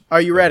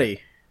Are you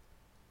ready?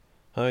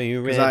 Are you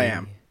ready? Because I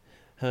am.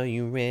 Are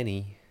you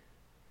ready?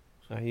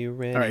 Are you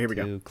ready All right, here we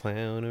to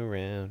clown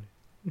around?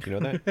 Do you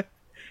know that?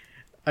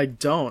 I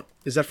don't.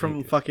 Is that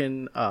from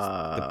fucking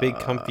The Big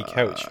Comfy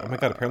Couch. Oh my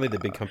god, apparently The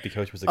Big Comfy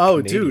Couch was a Oh,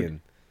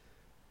 Canadian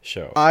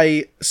show.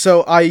 I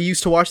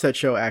used to watch that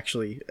show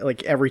actually,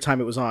 like every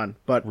time it was on.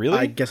 But Really?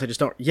 I guess I just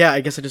don't. Yeah,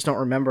 I guess I just don't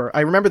remember.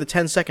 I remember the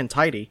 10-second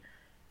tidy,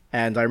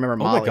 and I remember Oh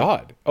Molly. my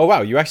god. Oh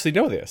wow, you actually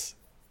know this.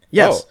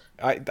 Yes.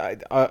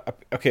 Oh,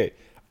 okay.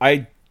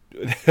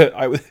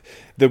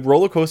 The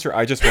roller coaster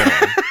I just went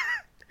on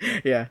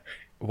Yeah.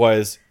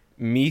 was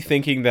me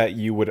thinking that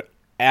you would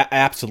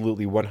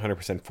absolutely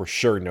 100% for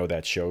sure know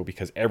that show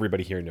because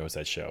everybody here knows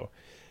that show.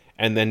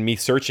 And then me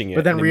searching it,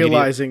 But then and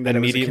realizing that it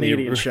was a immediately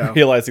Canadian show.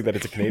 realizing that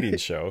it's a Canadian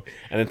show,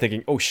 and then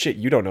thinking, "Oh shit,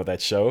 you don't know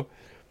that show,"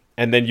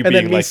 and then And being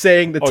then me like,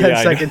 saying the "Oh, yeah, I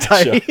know 10-second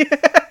that show."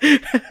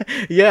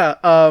 tidy. Yeah.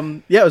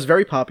 Yeah, it was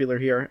very popular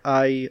here.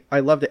 I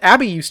loved it.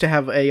 Abby used to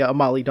have a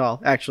Molly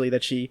doll actually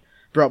that she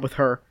brought with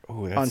her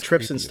Ooh, that's on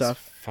trips creepy and as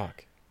stuff.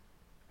 Fuck.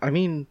 I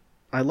mean,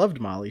 I loved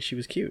Molly. She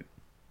was cute.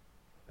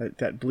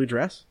 That blue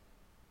dress.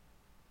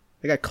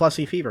 I got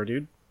Clussy fever,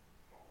 dude.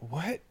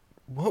 What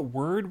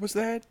word was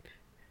that?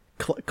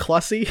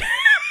 Clussy?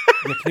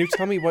 Yeah, can you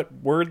tell me what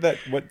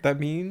that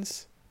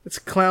means? It's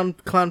clown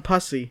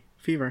pussy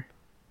fever.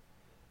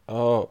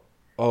 Oh,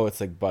 it's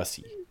like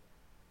bussy,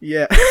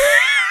 Yeah.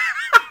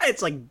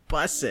 It's like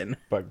bussin'.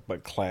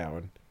 but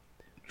clown.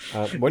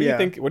 What do Yeah. you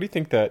think? What do you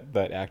think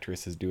that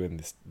actress is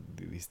doing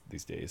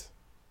these days?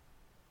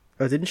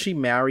 Didn't she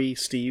marry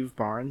Steve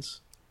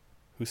Barnes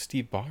Who's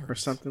Steve Barnes or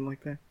something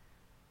like that?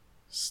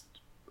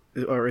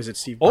 Or is it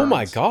Steve Barnes? Oh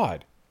my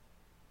god,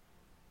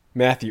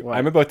 Matthew! What?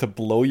 I'm about to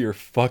blow your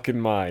fucking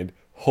mind.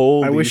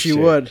 Holy I wish shit.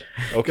 you would.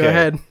 Okay, Go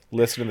ahead.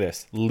 Listen to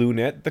this.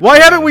 Lunette. Why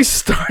haven't we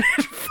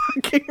started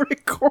fucking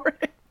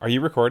recording? Are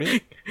you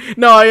recording?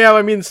 No, I am.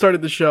 I mean,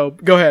 started the show.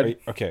 Go ahead.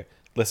 Okay,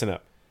 listen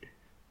up.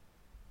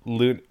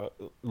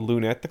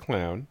 Lunette the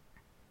clown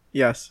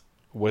Yes.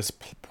 was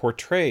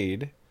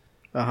portrayed.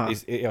 Uh-huh.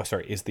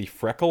 Is the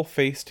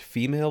freckle-faced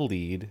female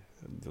lead,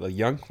 a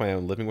young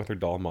clown living with her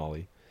doll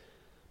Molly,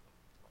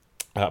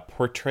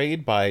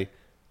 portrayed by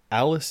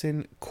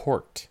Allison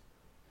Court.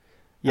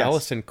 Yes.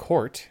 Allison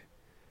Court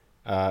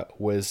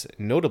was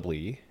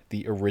notably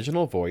the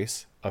original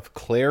voice of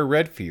Claire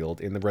Redfield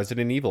in the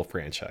Resident Evil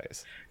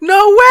franchise.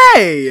 No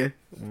way!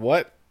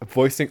 What?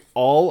 Voicing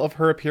all of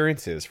her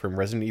appearances from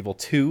Resident Evil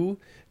 2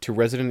 to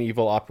Resident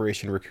Evil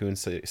Operation Raccoon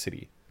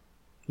City.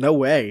 No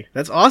way.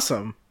 That's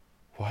awesome.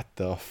 What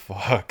the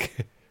fuck?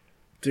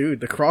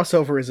 Dude, the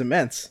crossover is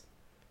immense.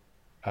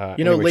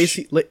 You know Anyway,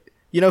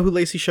 you know who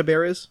Lacey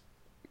Chabert is?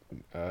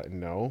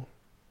 no.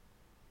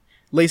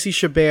 Lacey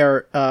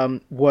Chabert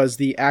was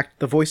the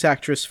voice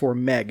actress for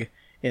Meg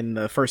in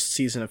the first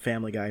season of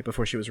Family Guy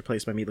before she was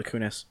replaced by Mila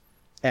Kunis.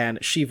 And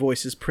she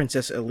voices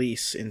Princess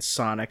Elise in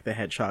Sonic the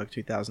Hedgehog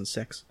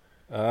 2006.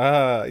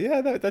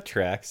 Yeah, that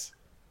tracks.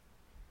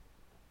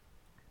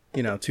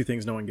 You know, two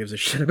things no one gives a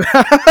shit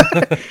about.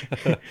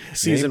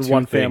 Season Name two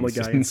 1 Family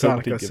things Guy and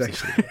Sonic nobody gives a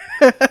 06.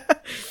 shit.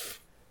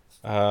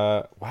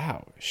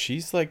 Wow.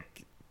 She's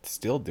like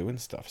still doing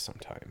stuff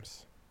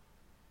sometimes.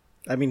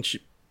 I mean,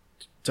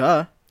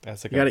 duh.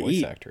 As like You a gotta voice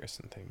eat. actress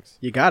and things.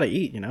 You gotta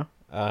eat, you know?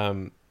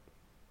 Um,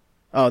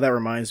 Oh, that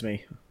reminds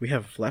me. We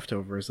have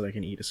leftovers that I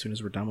can eat as soon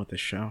as we're done with this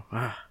show.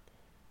 Ah.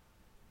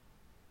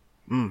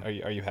 are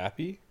you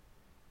happy?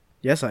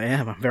 Yes, I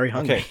am. I'm very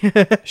hungry.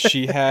 Okay.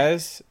 She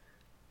has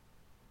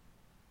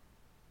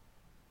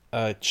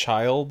a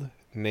child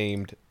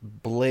named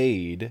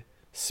Blade,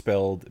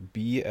 spelled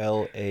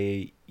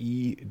Blaede.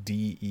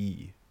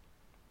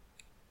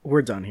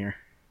 We're done here.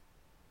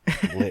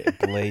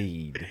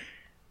 Blade.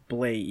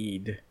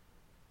 Blade.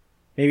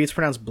 Maybe it's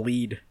pronounced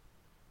bleed.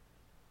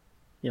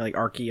 You know, like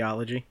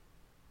archaeology.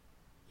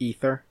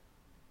 Ether.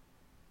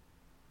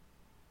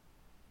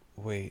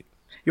 Wait.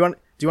 Do you want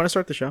to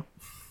start the show?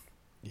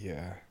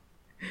 Yeah.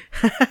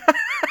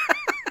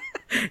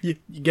 You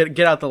get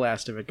out the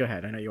last of it. Go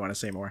ahead. I know you want to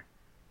say more.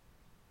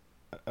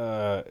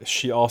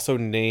 She also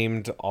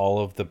named all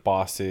of the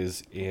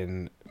bosses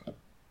in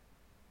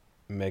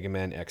Mega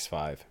Man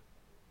X5.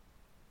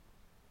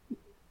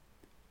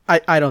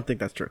 I don't think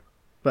that's true.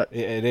 But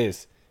It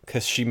is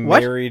because she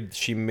What?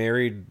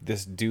 married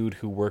this dude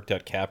who worked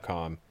at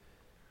Capcom.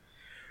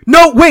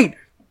 no, wait.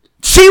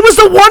 She was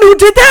the one who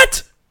did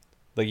that?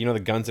 Like, you know, the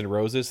Guns N'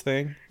 Roses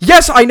thing?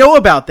 Yes, I know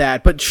about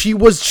that, but she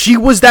was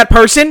that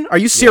person? Are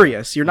you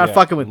serious? You're not Yeah,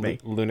 fucking with me.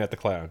 Lunette the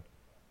Clown.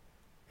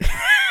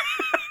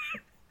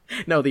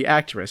 No, the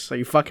actress. Are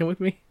you fucking with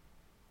me?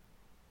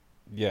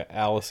 Yeah,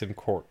 Allison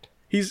Court.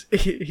 He's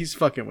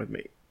fucking with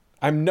me.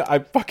 I'm not. I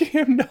fucking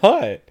am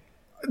not.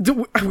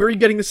 Where are you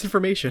getting this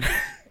information?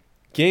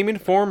 Game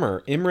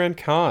Informer, Imran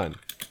Khan.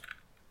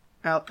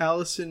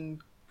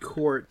 Allison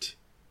Court.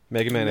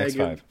 Mega Man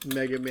X5.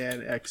 Mega Man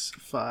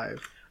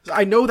X5.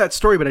 I know that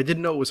story, but I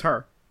didn't know it was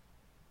her.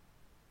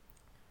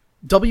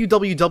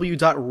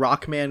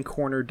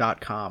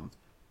 www.rockmancorner.com.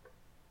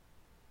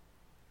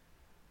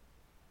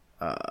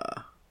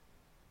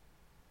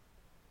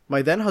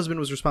 My then husband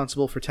was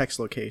responsible for text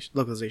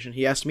localization.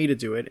 He asked me to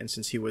do it, and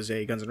since he was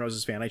a Guns N'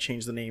 Roses fan, I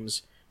changed the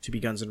names to be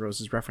Guns N'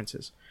 Roses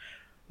references.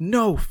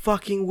 No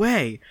fucking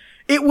way.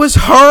 It was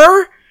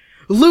her?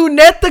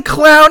 Lunette the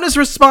Clown is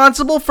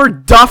responsible for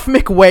Duff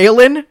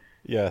McWhalen?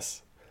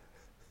 Yes.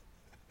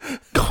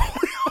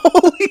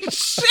 Holy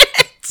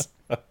shit!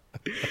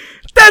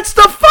 That's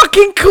the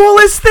fucking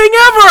coolest thing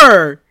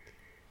ever!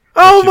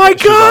 Oh my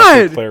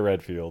god! She's Claire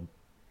Redfield.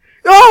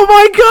 Oh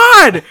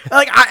my god!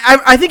 Like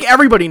I think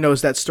everybody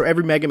knows that story.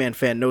 Every Mega Man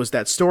fan knows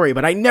that story,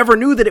 but I never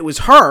knew that it was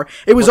her.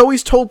 It was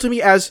always told to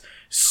me as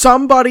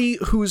somebody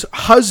whose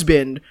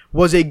husband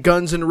was a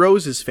Guns N'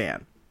 Roses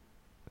fan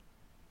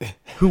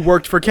who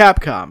worked for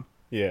Capcom.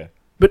 Yeah.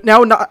 But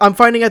now I'm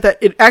finding out that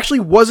it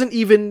actually wasn't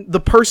even the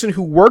person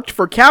who worked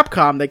for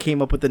Capcom that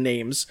came up with the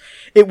names.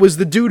 It was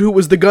the dude who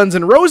was the Guns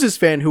N' Roses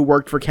fan who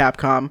worked for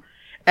Capcom,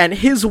 and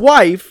his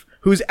wife,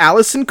 who's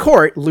Allison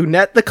Court,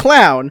 Lunette the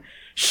Clown.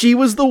 She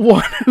was the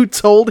one who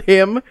told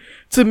him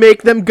to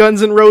make them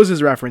Guns N'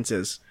 Roses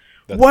references.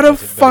 What a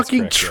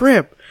fucking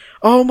trip. Yes.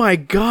 Oh my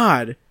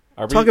god.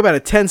 Talk about a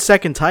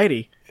 10-second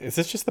tidy. Is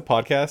this just the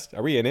podcast?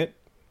 Are we in it?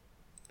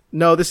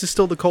 No, this is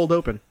still the cold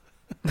open.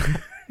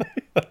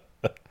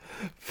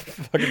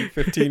 Fucking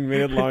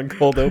 15-minute long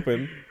cold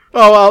open.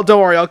 Oh, well,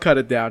 don't worry. I'll cut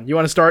it down. You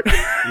want to start?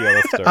 Yeah,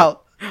 let's start.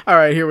 All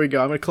right, here we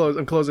go.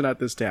 I'm closing out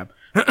this tab.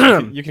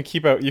 You can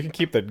keep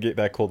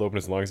that cold open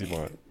as long as you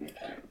want.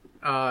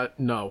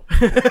 No.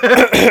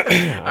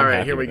 All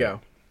right, here we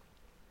go.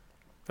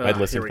 I'd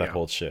listen to that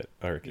whole shit.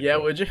 Right, yeah,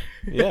 would you?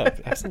 Yeah,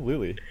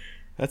 absolutely.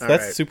 That's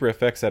right. Super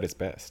FX at its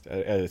best.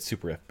 At its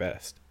super F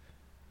best.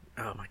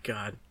 Oh my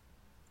god.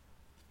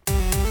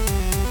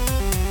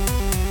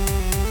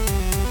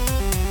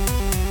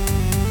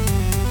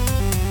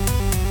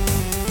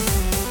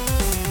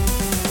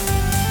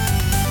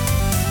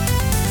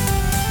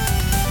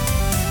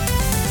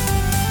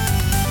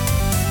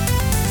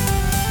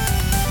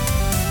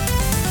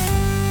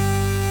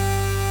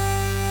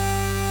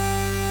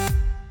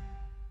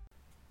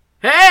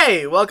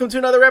 Hey, welcome to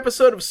another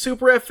episode of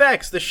Super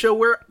FX, the show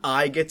where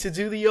I get to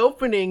do the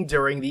opening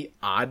during the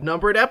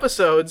odd-numbered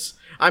episodes.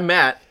 I'm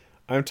Matt.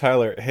 I'm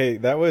Tyler. Hey,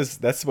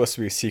 that's supposed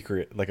to be a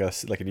secret, like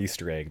an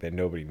Easter egg that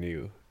nobody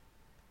knew.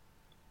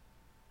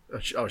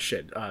 Oh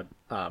shit.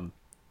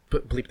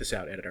 Bleep this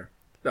out, editor.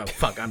 Oh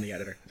fuck, I'm the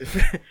editor.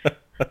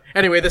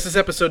 Anyway, this is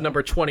episode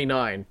number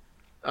 29.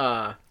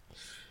 Not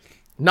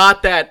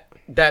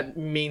that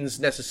means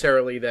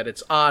necessarily that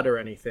it's odd or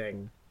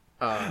anything.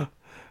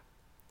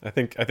 I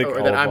think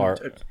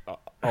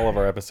all of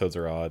our episodes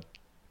are odd.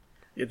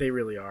 Yeah, they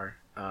really are.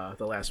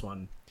 The last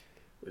one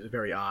was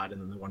very odd,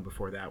 and then the one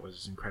before that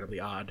was incredibly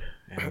odd.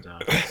 And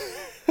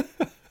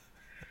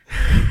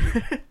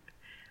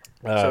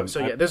so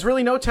yeah, there's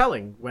really no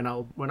telling when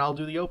I'll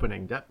do the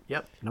opening.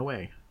 Yep, no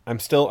way. I'm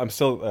still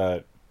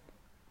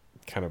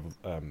kind of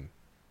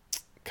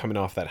coming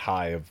off that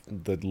high of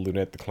the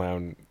Lunette the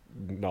Clown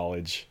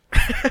knowledge.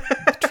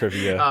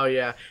 Trivia. Oh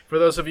yeah, for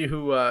those of you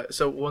who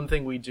so one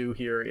thing we do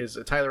here is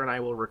Tyler and I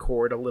will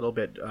record a little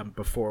bit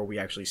before we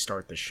actually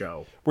start the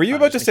show. Were you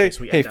about to say,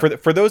 hey,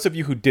 for those of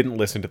you who didn't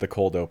listen to the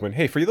cold open,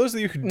 hey, for those of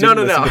you who didn't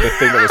listen to the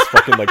thing that was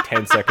fucking like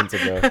 10 seconds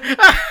ago.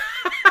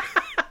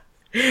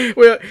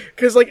 Well,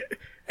 because like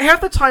half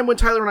the time when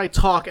Tyler and I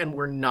talk and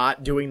we're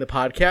not doing the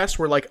podcast,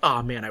 we're like,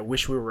 oh man, I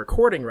wish we were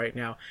recording right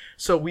now.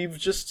 So we've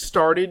just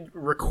started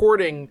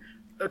recording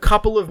a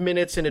couple of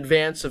minutes in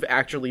advance of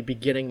actually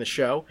beginning the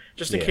show,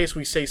 just in case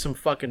we say some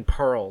fucking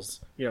pearls,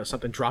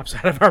 something drops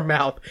out of our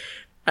mouth.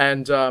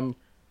 And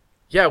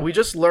we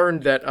just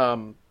learned that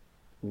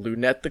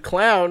Lunette the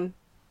Clown,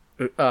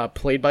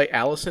 played by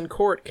Allison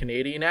Court,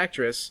 Canadian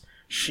actress,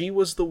 she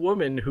was the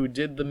woman who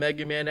did the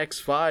Mega Man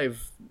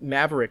X5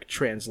 Maverick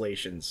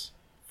translations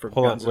for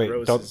Guns N'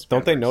 Roses.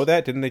 Don't they know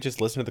that? Didn't they just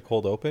listen to the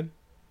cold open?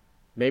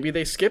 Maybe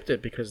they skipped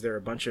it because they're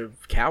a bunch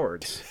of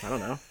cowards. I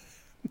don't know.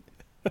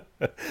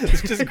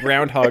 It's just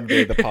Groundhog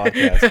Day, the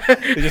podcast.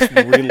 They just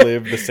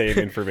relive the same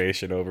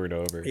information over and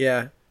over.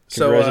 Yeah.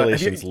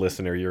 Congratulations,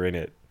 listener. You're in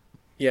it.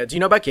 Yeah. Do you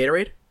know about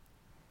Gatorade?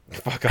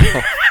 Fuck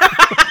off.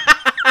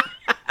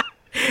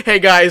 Hey,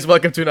 guys.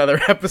 Welcome to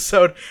another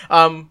episode.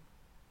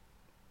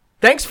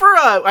 Thanks for...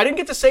 I didn't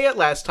get to say it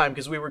last time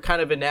because we were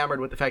kind of enamored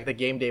with the fact that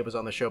Game Day was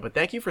on the show, but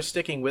thank you for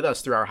sticking with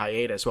us through our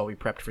hiatus while we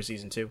prepped for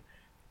Season 2.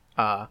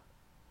 But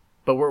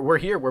we're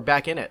here. We're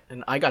back in it,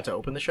 and I got to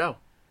open the show.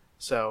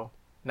 So...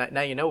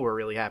 Now you know we're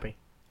really happy.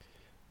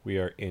 We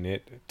are in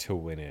it to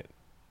win it.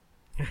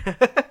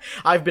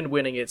 I've been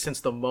winning it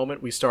since the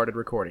moment we started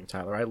recording,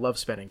 Tyler. I love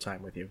spending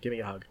time with you. Give me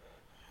a hug.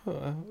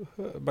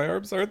 My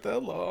arms aren't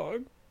that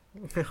long.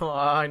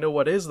 I know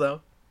what is,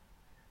 though.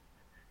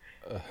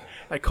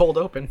 I cold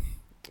open.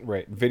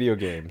 Right. Video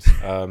games.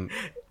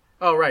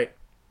 Oh, right.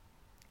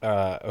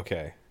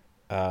 Okay.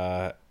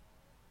 Can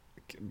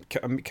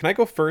I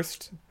go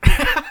first?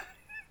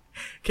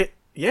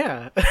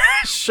 Yeah.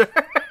 Sure.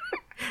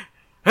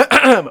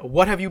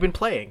 What have you been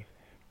playing?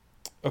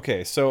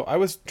 Okay, so I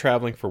was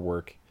traveling for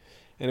work,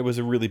 and it was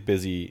a really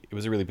busy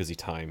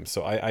time.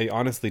 So I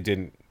honestly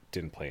didn't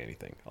play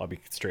anything. I'll be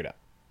straight up.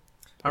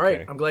 All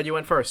right, I'm glad you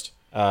went first.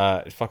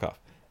 Fuck off.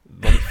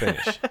 Let me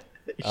finish.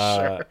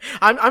 Sure.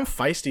 I'm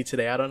feisty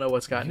today. I don't know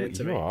what's gotten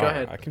into me. Go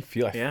ahead. I can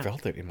feel. I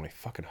felt it in my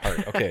fucking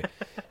heart. Okay,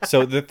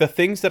 so the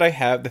thing that I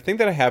have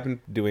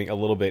been doing a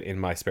little bit in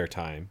my spare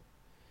time,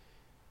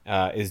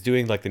 is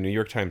doing like the New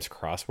York Times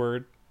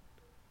crossword.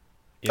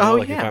 You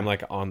know, if I'm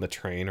like on the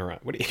train or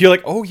you're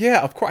like, oh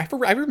yeah, of course,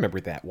 I remember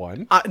that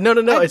one. No.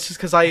 It's just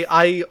because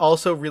I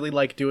also really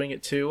like doing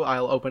it too.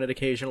 I'll open it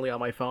occasionally on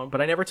my phone, but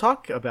I never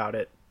talk about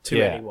it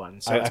to anyone.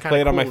 So it's kind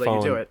of cool on my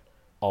phone. You do it.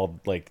 I'll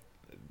like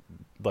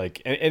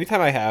anytime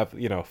I have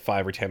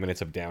 5 or 10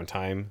 minutes of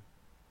downtime,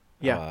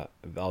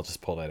 I'll just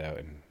pull that out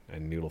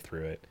and noodle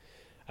through it.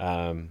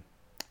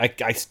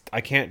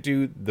 I can't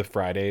do the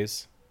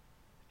Fridays,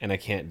 and I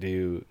can't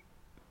do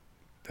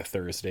the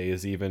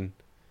Thursdays even.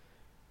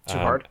 Too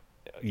hard?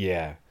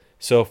 Yeah.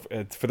 So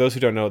for those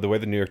who don't know, the way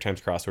the New York Times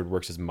crossword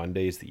works is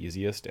Monday is the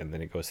easiest, and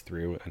then it goes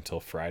through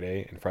until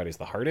Friday, and Friday's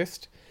the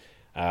hardest.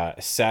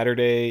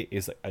 Saturday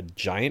is a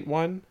giant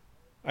one,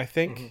 I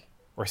think,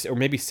 or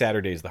maybe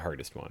Saturday is the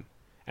hardest one,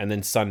 and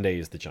then Sunday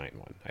is the giant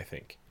one, I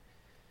think.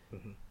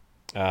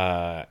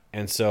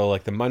 And so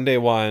like the Monday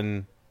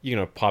one,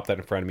 pop that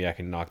in front of me, I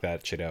can knock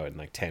that shit out in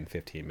like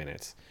 10-15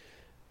 minutes.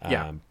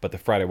 But the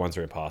Friday ones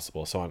are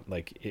impossible. So I'm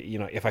like,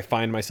 if I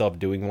find myself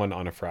doing one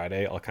on a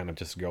Friday, I'll kind of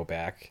just go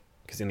back,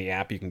 because in the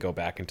app you can go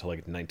back until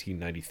like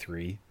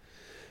 1993,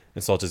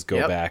 and so I'll just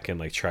go back and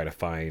like try to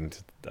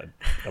find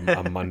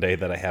a Monday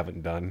that I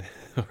haven't done,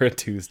 or a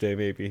Tuesday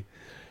maybe.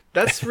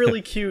 That's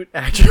really cute,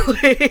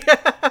 actually.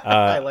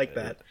 I like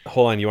that.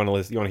 Hold on, you want to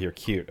listen? You want to hear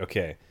cute?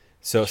 Okay,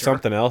 so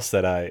something else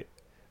that I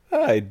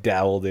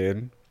dabbled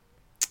in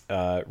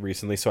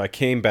recently. So I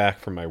came back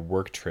from my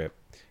work trip,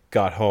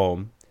 got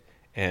home,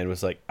 and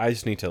was like, I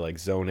just need to like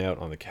zone out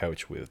on the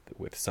couch with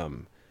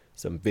some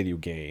video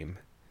game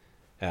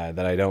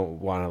that I don't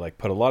want to like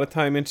put a lot of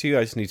time into.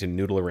 I just need to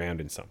noodle around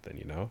in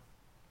something,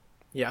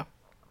 Yeah.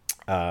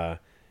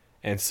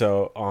 And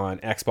so on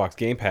Xbox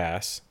Game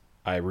Pass,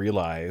 I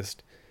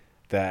realized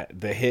that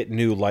the hit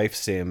new life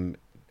sim,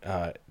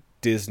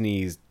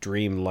 Disney's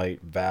Dreamlight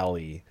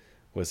Valley,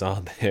 was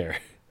on there.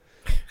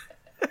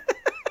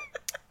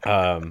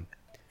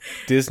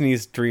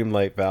 Disney's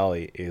Dreamlight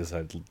Valley is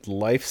a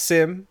life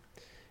sim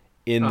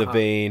in the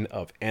vein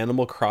of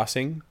Animal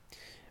Crossing,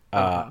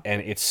 and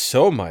it's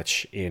so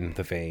much in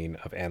the vein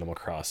of Animal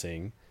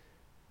Crossing.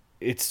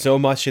 It's so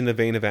much in the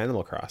vein of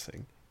Animal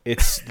Crossing.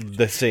 It's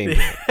the same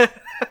game.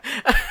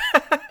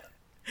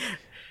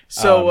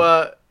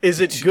 So, is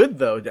it good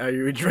though? Are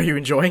you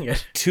enjoying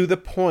it? To the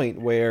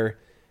point where,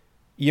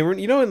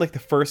 in like the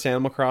first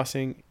Animal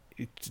Crossing,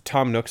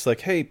 Tom Nook's like,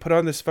 hey, put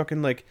on this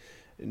fucking like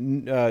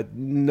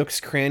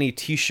Nook's Cranny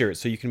T-shirt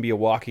so you can be a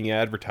walking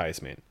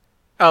advertisement.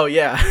 Oh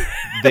yeah.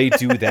 They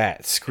do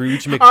that.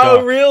 Scrooge McDuck.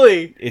 Oh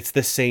really? It's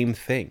the same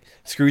thing.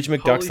 Scrooge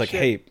McDuck's like,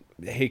 shit.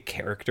 hey,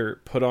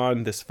 character, put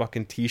on this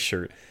fucking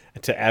T-shirt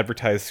to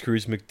advertise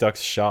Scrooge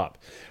McDuck's shop.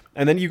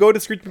 And then you go to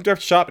Scrooge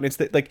McDuck's shop, and it's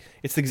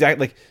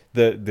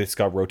it's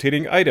got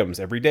rotating items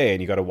every day,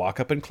 and you got to walk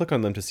up and click on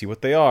them to see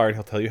what they are, and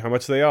he'll tell you how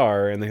much they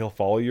are, and then he'll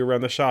follow you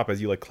around the shop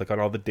as you like click on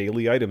all the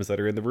daily items that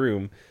are in the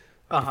room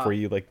before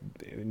you like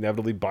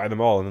inevitably buy them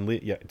all. And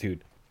then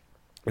dude,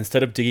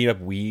 instead of digging up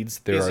weeds,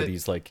 there are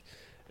these like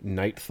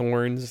night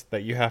thorns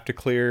that you have to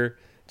clear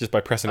just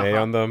by pressing A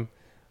on them.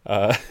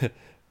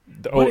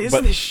 What is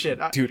this shit?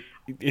 Dude,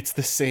 it's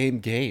the same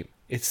game.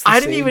 I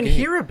didn't even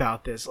hear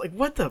about this. Like,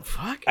 what the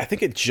fuck? I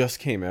think it just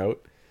came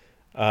out.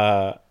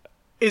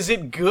 Is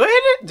it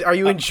good? Are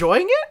you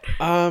enjoying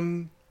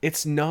it?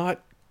 It's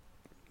not.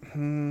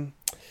 I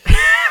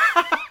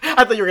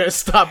thought you were gonna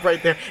stop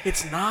right there.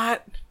 It's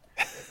not.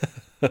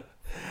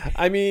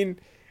 I mean,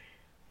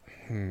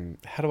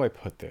 how do I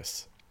put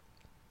this?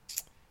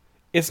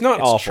 It's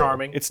not awful.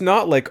 Charming. It's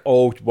not like,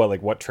 oh, well,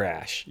 like what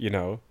trash, Like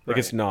right.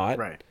 It's not.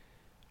 Right.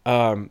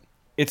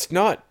 It's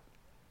not.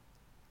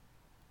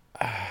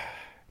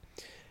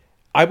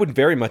 I would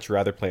very much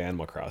rather play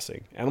Animal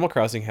Crossing. Animal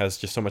Crossing has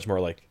just so much more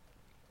like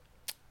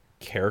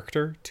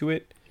character to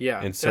it.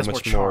 Yeah, and so much more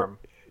charm.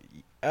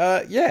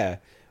 Yeah.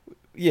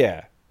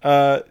 Dreamlight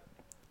Valley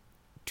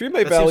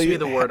seems to be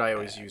the word I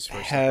always use for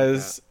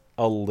has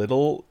a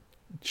little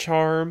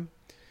charm.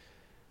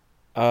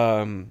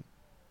 But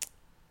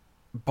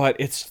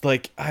it's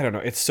like, I don't know,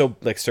 it's so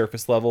like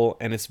surface level,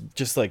 and it's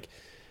just like,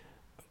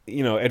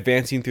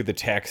 advancing through the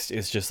text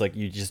is just like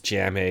you just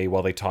jam A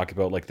while they talk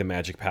about like the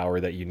magic power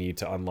that you need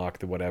to unlock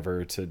the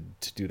whatever to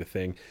do the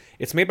thing.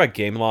 It's made by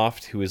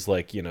Gameloft, who is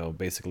like,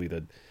 basically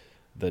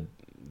the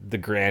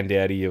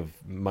granddaddy of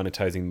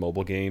monetizing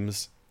mobile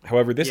games.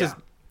 However, this is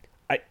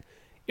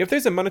if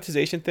there's a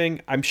monetization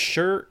thing, I'm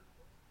sure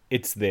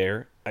it's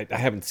there. I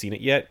haven't seen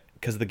it yet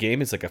because the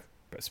game is like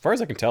as far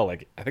as I can tell,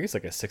 like I think it's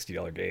like a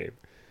 $60 game.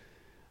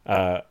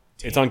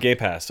 It's on Game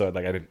Pass, so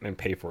like I didn't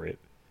pay for it.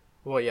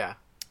 Well, yeah.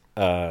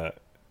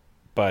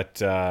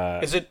 But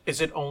is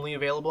it only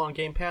available on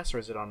Game Pass, or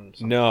is it on?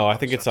 No, I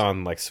think it's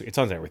on it's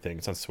on everything.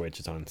 It's on Switch.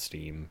 It's on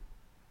Steam.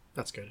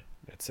 That's good.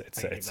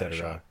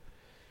 Etc.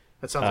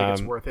 That sounds like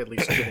it's worth at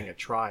least giving a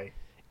try.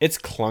 It's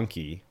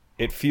clunky.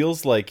 It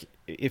feels like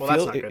Well,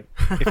 that's not good.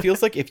 it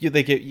feels like if you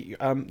they get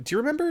do you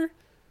remember?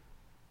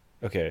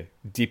 Okay,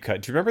 deep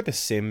cut. Do you remember The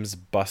Sims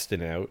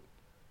busting out?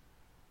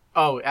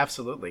 Oh,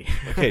 absolutely.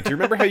 Okay, do you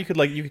remember how you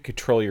could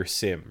control your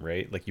sim,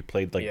 right? Like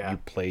Yeah. you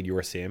played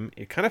your sim.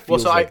 It kind of Well,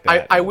 feels so like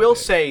that. I a little will bit.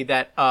 say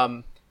that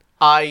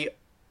I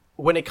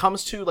when it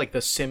comes to like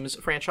the Sims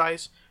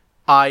franchise,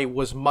 I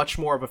was much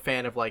more of a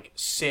fan of like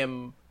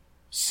Sim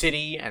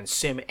City and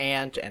Sim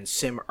Ant and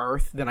Sim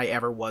Earth than I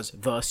ever was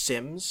The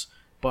Sims.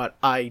 But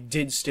I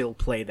did still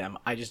play them.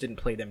 I just didn't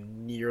play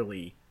them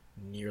nearly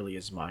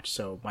as much.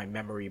 So my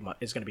memory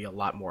is going to be a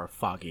lot more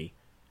foggy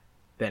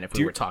than if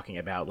we were talking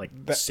about like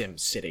Sim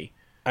City.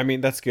 I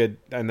mean, that's good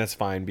and that's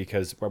fine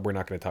because we're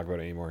not going to talk about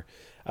it anymore.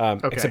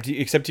 Okay.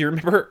 Except do you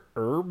remember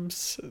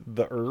Herbs?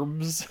 The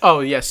Herbs? Oh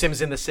yeah,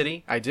 Sims in the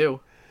City. I do.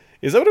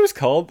 Is that what it was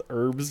called?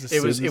 Herbs?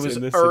 It was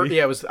in the city?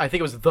 yeah, it was I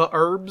think it was The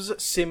Herbs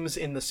Sims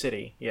in the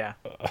City. Yeah.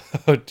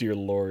 Oh dear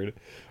lord!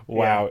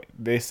 Wow,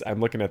 this I'm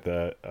looking at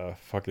the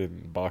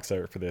fucking box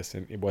art for this,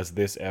 and it was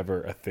this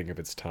ever a thing of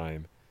its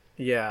time?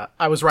 Yeah.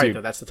 I was right Dude.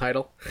 though. That's the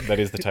title. That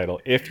is the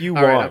title. If you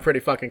All right, want, I'm pretty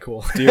fucking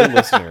cool. dear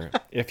listener,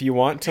 if you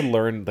want to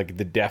learn like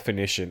the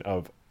definition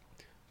of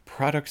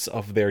products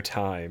of their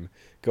time,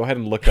 go ahead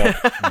and look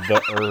up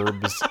The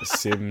Herbs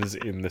Sims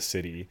in the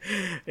City.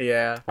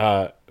 Yeah.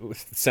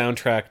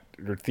 Soundtrack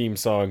or theme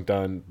song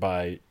done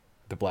by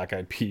the Black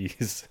Eyed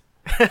Peas.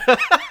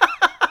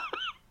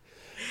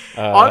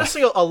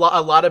 Honestly, a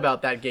lot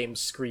about that game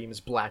screams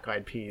Black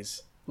Eyed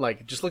Peas.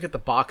 Like, just look at the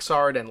box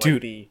art and like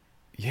Dude, the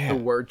Yeah.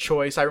 word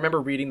choice. I remember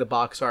reading the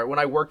box art when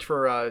I worked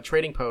for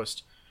Trading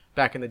Post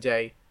back in the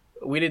day.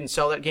 We didn't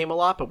sell that game a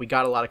lot, but we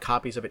got a lot of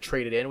copies of it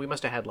traded in. We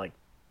must have had like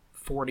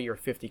 40 or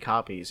 50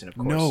 copies, and of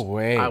course No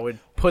way. I would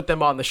put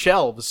them on the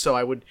shelves, so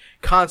I would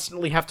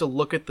constantly have to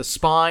look at the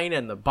spine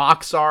and the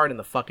box art and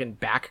the fucking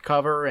back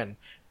cover, and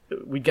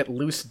we'd get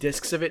loose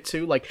discs of it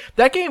too. Like,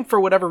 that game for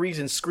whatever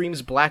reason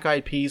screams Black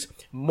Eyed Peas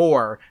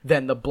more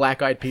than the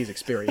Black Eyed Peas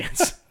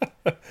experience.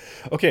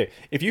 Okay,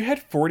 if you had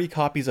 40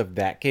 copies of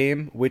that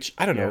game, which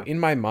I don't know, Yeah. in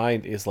my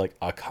mind is like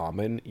a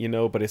common,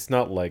 but it's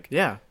not like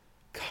Yeah.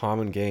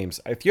 common games.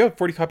 If you have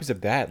 40 copies of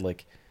that,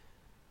 like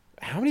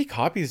how many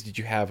copies did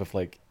you have of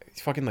like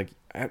fucking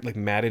like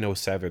Madden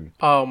 '07?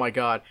 Oh my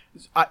god.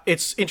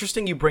 It's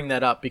interesting you bring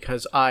that up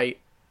because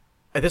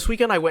this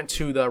weekend I went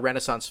to the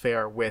Renaissance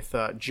Fair with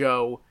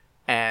Joe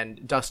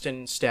and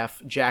Dustin,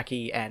 Steph,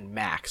 Jackie, and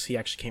Max. He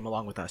actually came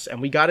along with us,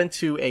 and we got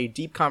into a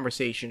deep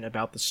conversation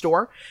about the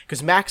store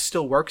because Max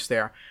still works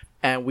there,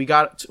 and we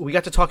got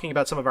to talking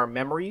about some of our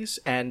memories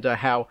and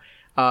how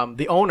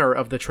the owner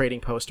of the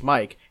Trading Post,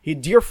 Mike, he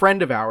dear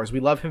friend of ours.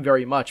 We love him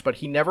very much, but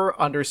he never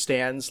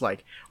understands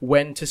like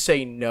when to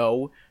say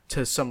no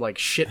to some like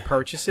shit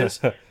purchases.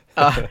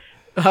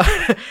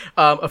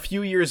 A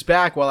few years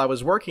back while I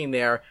was working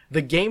there,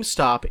 the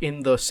GameStop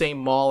in the same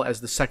mall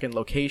as the second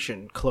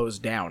location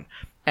closed down.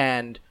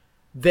 And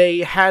they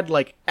had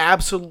like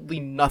absolutely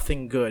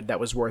nothing good that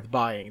was worth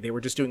buying. They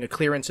were just doing a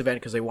clearance event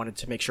because they wanted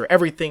to make sure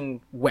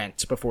everything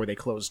went before they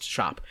closed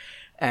shop.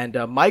 And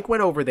Mike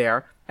went over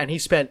there and he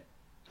spent,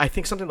 I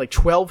think, something like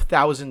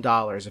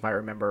 $12,000 if I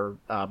remember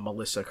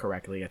Melissa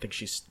correctly. I think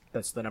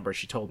that's the number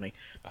she told me.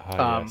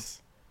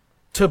 Yes.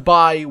 To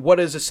buy what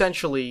is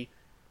essentially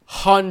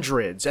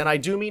hundreds, and I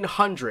do mean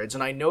hundreds,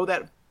 and I know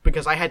that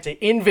because I had to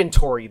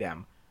inventory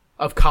them,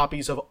 of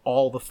copies of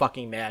all the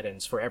fucking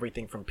Maddens for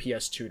everything from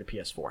PS2 to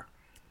PS4.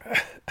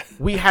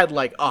 We had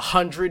like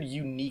 100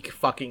 unique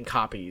fucking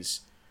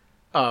copies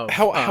of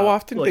How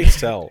often do like, they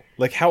sell?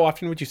 Like how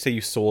often would you say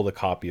you sold a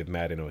copy of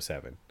Madden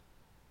 '07?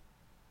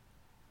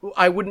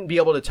 I wouldn't be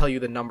able to tell you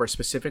the number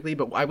specifically,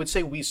 but I would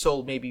say we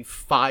sold maybe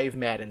 5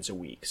 Maddens a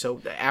week. So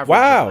the average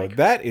Wow, of, like,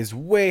 that is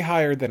way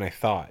higher than I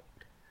thought.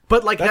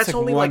 but like That's that's like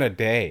only one like a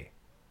day.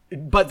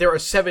 but there are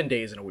 7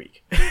 days in a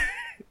week.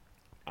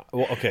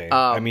 Well, okay.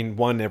 I mean,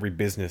 one every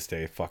business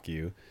day. Fuck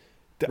you.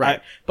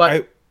 Right.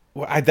 But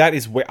that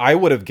is way. I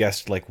would have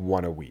guessed like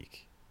one a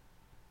week.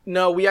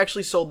 no, we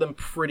actually sold them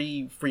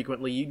pretty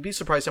frequently. You'd be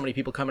surprised how many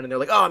people come in and they're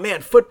like, "Oh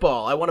man,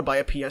 football! I want to buy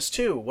a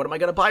PS2. What am I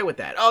going to buy with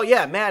that? Oh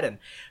yeah, Madden."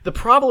 The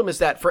problem is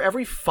that for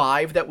every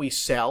 5 that we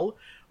sell,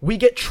 we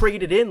get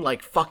traded in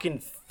like fucking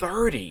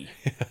 30.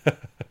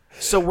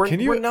 So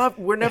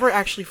we're never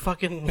actually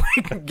fucking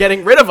like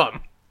getting rid of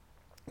them.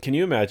 Can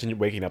you imagine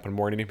waking up in the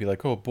morning and be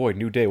like, "Oh boy,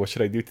 new day. What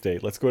should I do today?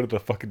 Let's go to the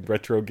fucking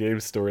retro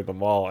game store in the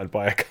mall and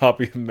buy a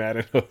copy of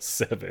Madden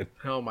 '07."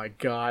 Oh my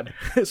god.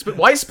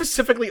 Why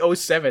specifically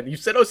 '07? You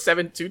said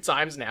 '07 2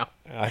 times now.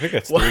 I think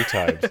that's 3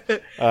 times.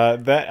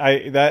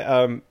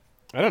 I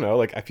don't know.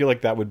 Like, I feel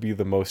like that would be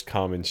the most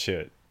common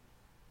shit.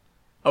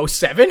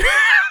 '07?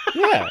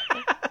 Yeah.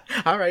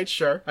 All right,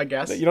 sure, I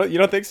guess. You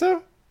don't think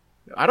so?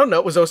 I don't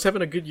know. Was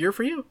 '07 a good year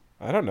for you?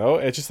 I don't know.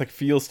 It just like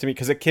feels to me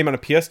because it came on a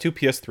PS2,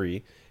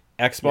 PS3,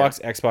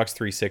 Xbox, Xbox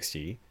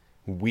 360,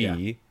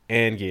 Wii,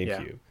 and GameCube.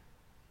 Yeah.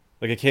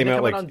 Like it came Did it out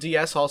come like out on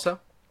DS also?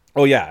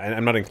 oh yeah, and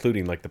I'm not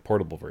including like the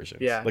portable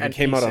versions. Yeah, like it and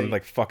came out on PC.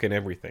 like fucking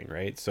everything,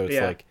 right? So it's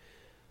Yeah. like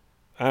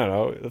I don't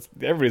know.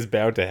 Everybody's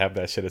bound to have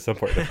that shit at some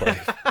point in their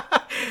life.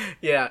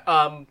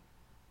 Yeah.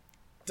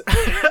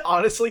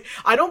 Honestly,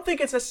 I don't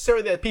think it's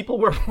necessarily that people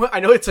were. I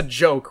know it's a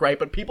joke, right?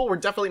 But people were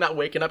definitely not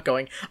waking up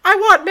going, "I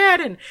want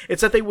Madden."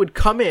 It's that they would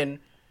come in.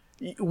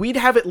 We'd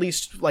have at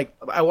least, like,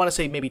 I want to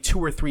say maybe 2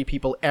 or 3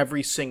 people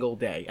every single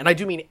day, and I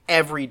do mean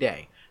every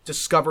day,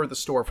 discover the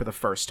store for the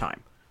first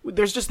time.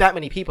 There's just that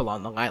many people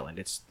on Long Island.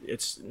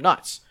 It's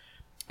nuts.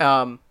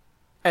 And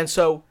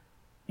so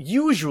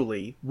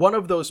usually one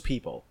of those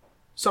people,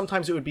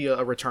 sometimes it would be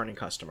a returning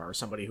customer or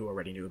somebody who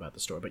already knew about the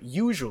store, but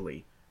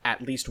usually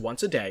at least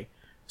once a day,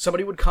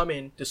 somebody would come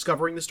in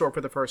discovering the store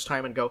for the first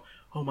time and go,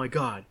 "Oh my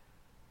God,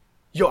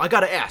 yo, I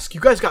gotta ask,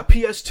 you guys got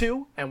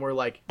PS2?" And we're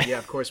like, "Yeah,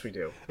 of course we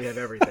do. We have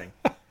everything."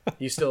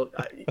 You still,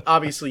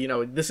 obviously,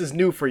 this is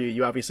new for you.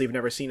 You obviously have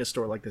never seen a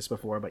store like this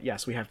before, but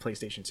yes, we have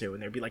PlayStation 2.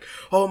 And they'd be like,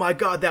 "Oh my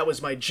God, that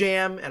was my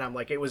jam." And I'm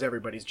like, "It was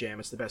everybody's jam.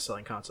 It's the best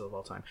selling console of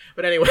all time."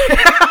 But anyway,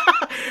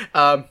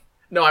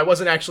 no, I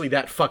wasn't actually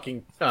that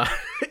fucking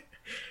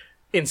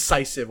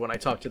incisive when I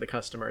talked to the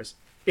customers.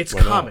 It's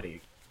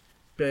comedy.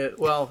 But,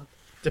 well,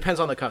 depends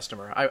on the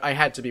customer. I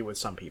had to be with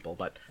some people,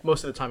 but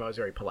most of the time I was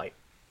very polite.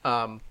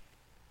 Not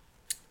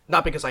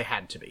because I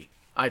had to be.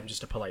 I'm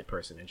just a polite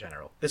person in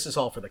general. This is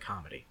all for the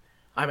comedy.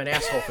 I'm an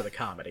asshole for the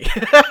comedy.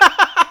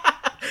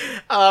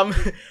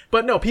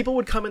 But no, people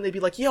would come and they'd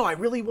be like, "Yo, I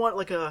really want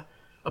like a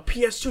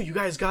PS2. You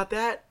guys got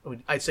that?"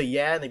 I'd say,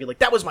 "Yeah." And they'd be like,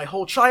 "That was my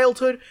whole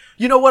childhood.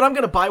 You know what? I'm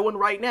going to buy one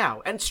right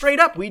now." And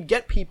straight up, we'd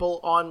get people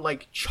on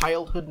like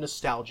childhood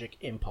nostalgic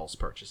impulse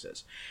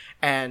purchases.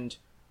 And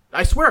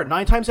I swear,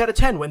 9 times out of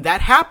 10, when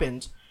that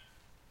happened,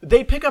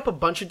 they pick up a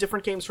bunch of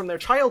different games from their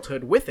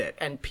childhood with it.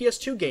 And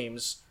PS2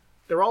 games,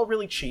 they're all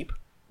really cheap.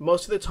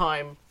 Most of the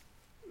time,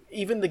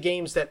 even the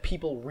games that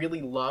people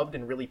really loved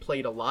and really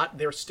played a lot,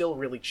 they're still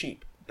really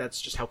cheap. That's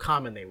just how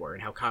common they were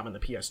and how common the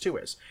PS2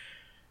 is.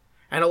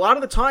 And a lot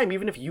of the time,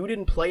 even if you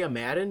didn't play a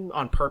Madden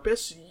on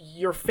purpose,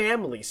 your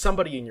family,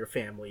 somebody in your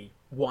family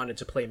wanted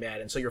to play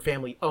Madden, so your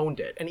family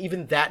owned it. And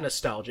even that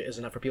nostalgia is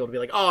enough for people to be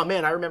like, "Oh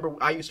man, I remember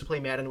I used to play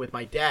Madden with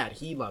my dad.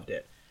 He loved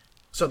it."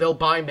 So they'll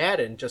buy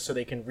Madden just so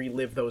they can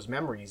relive those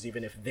memories,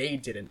 even if they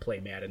didn't play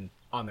Madden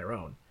on their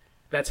own.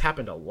 That's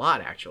happened a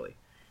lot, actually.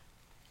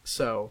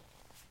 So,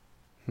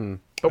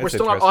 but we're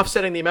still not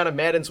offsetting the amount of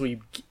Maddens we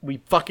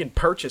fucking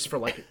purchase for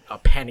like a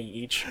penny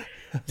each.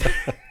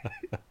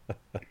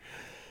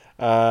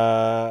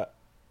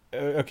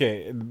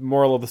 Okay,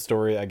 moral of the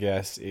story, I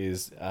guess,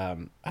 is I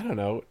don't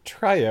know,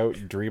 try out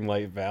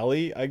Dreamlight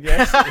Valley, I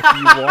guess, if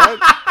you want.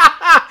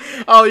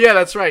 Oh yeah,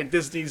 that's right.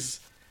 Disney's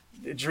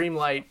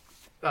Dreamlight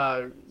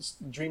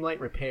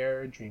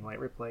Repair, Dreamlight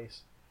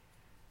Replace.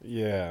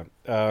 Yeah.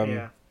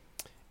 Yeah.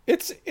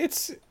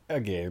 It's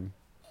a game.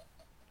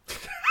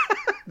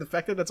 The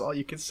fact that that's all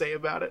you can say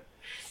about it.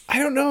 I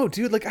don't know,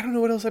 dude. Like, I don't know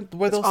what else there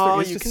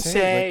is to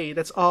say. Like,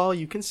 that's all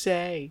you can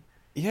say.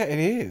 Yeah, it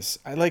is.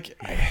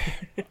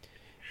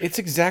 It's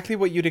exactly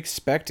what you'd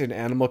expect an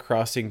Animal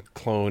Crossing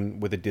clone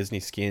with a Disney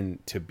skin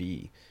to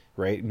be,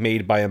 right?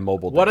 Made by a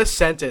mobile. What a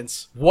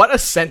sentence! What a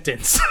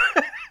sentence!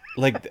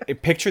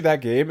 Like, picture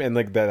that game, and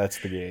like that's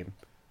the game.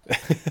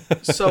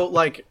 So,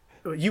 like,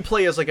 you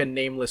play as like a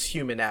nameless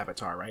human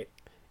avatar, right?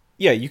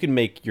 Yeah, you can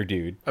make your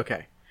dude.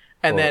 Okay.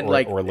 And then,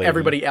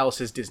 everybody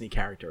else is Disney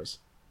characters.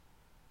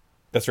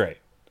 That's right.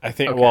 I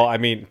think. Okay. Well, I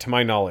mean, to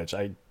my knowledge,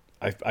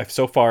 I've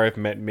so far I've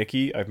met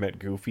Mickey, I've met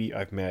Goofy,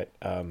 I've met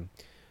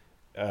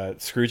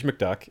Scrooge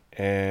McDuck,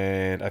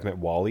 and I've met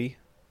Wally.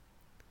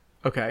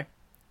 Okay.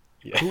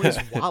 Yeah. Who is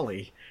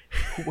Wally?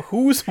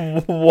 Who's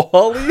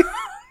Wally?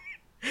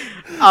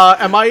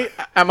 Am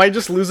I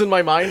just losing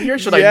my mind here?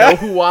 Should I know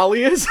who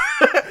Wally is?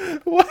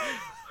 What?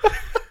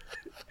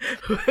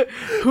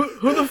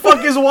 Who the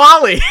fuck is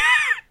Wally?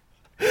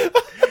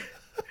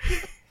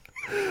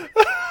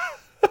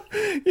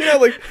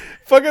 Like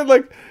fucking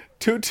like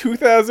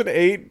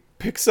 2008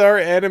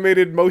 Pixar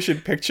animated motion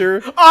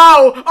picture.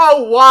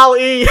 Oh,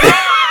 Wall-E.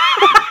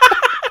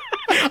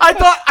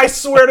 I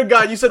swear to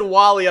God, you said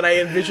Wally, and I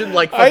envisioned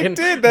like fucking I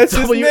did. That's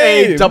his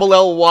name.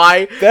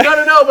 W-A-L-L-Y.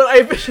 No, but I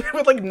envisioned it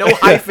with like no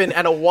hyphen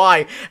and a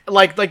Y,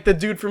 like the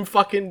dude from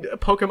fucking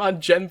Pokemon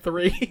Gen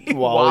 3.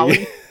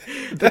 Wally.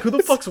 Like, who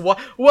the fuck's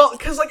Wally? Well,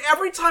 because like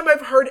every time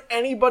I've heard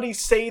anybody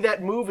say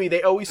that movie,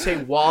 they always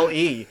say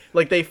Wall-E.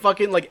 Like they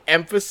fucking like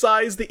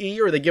emphasize the E,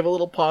 or they give a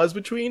little pause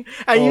between,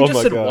 and you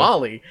just said God.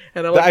 Wally,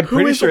 and I'm like, I'm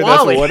pretty sure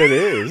Wally? That's what it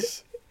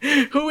is.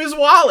 Who is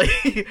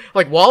Wally?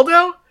 Like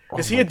Waldo?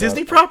 Is he a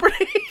Disney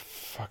property?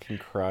 Fucking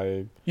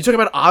crying. You talking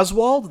about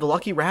Oswald, the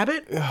Lucky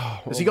Rabbit?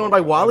 Is he going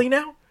by Wally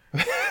now?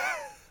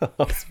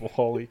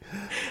 Wally.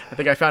 I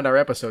think I found our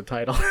episode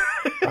title.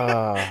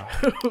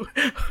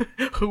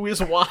 Who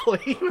is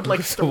Wally? With like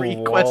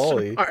 3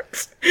 question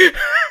marks.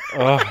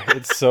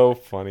 It's so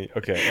funny.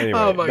 Okay, anyway.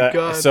 Oh my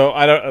God. So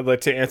I don't like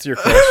to answer your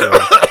question.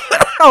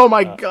 Oh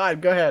my God.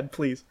 Go ahead,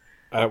 please.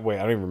 Wait, I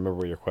don't even remember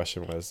what your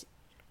question was.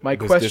 My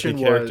there's question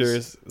Disney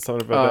characters,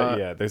 something about that.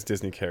 Yeah, there's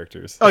Disney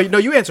characters. Oh no,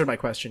 you answered my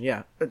question.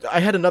 Yeah, I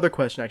had another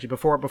question actually.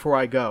 Before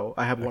I go,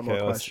 I have one more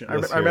question. I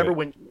remember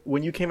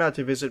when you came out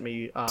to visit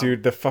me.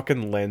 Dude, the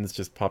fucking lens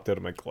just popped out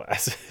of my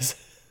glasses.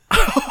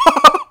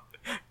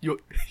 You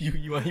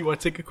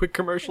want to take a quick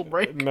commercial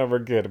break? No, we're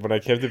good. When I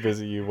came to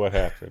visit you, what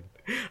happened?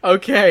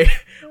 Okay,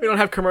 we don't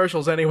have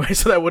commercials anyway,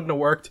 so that wouldn't have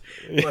worked.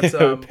 But,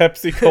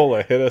 Pepsi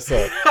Cola, hit us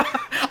up.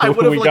 I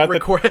would have like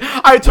recorded.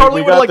 I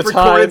totally would have like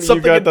recorded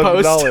something in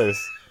post.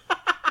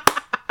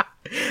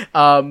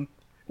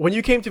 When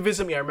you came to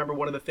visit me, I remember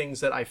one of the things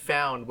that I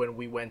found when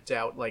we went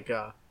out, like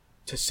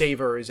to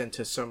Savers and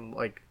to some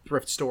like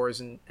thrift stores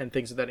and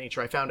things of that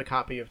nature. I found a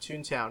copy of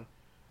Toontown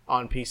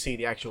on PC,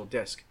 the actual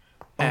disc.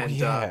 And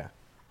yeah.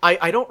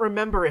 I don't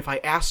remember if I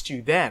asked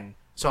you then,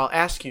 so I'll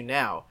ask you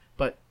now.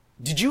 But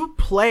did you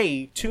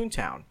play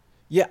Toontown?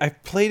 Yeah, I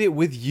played it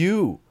with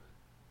you.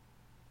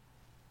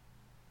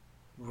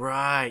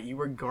 Right, you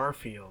were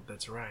Garfield.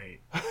 That's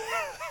right.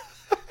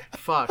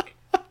 Fuck.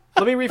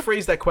 Let me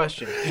rephrase that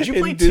question. Did you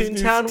play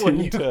Toontown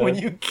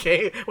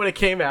when it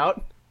came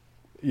out?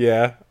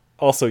 Yeah.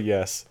 Also,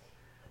 yes.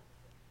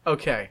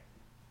 Okay.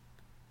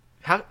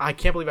 I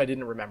can't believe I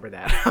didn't remember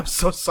that. I'm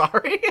so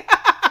sorry.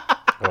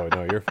 Oh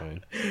no, you're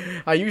fine.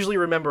 I usually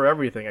remember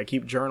everything. I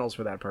keep journals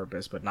for that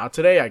purpose, but not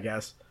today, I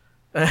guess.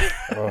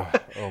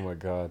 oh my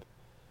god.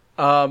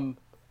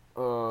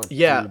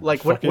 Yeah, dude,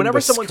 like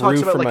whenever someone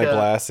talks about from like my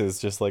glasses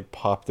just like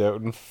popped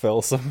out and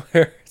fell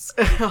somewhere. It's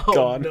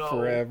gone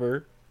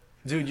forever.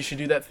 Dude, you should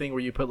do that thing where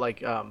you put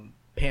like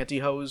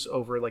pantyhose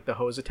over like the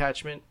hose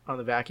attachment on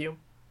the vacuum.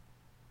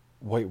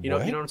 Wait, you know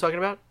what? what I'm talking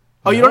about?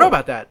 Oh, you don't know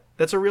about that?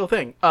 That's a real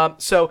thing.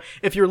 So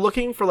if you're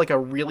looking for like a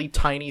really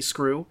tiny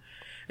screw,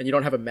 and you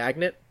don't have a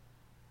magnet,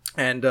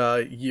 and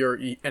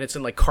it's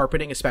in like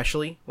carpeting,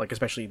 especially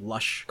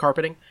lush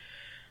carpeting,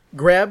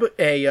 grab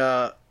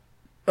a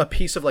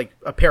piece of like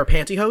a pair of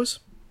pantyhose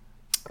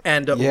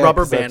and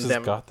rubber band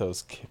them. Got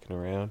those kicking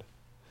around.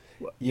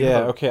 Yeah,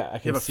 okay, I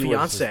can you have see a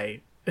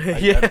fiance.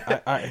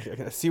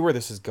 I see where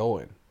this is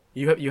going.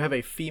 You have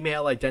a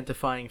female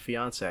identifying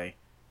fiance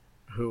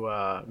who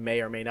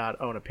may or may not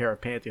own a pair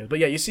of pantyhose. But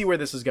yeah, you see where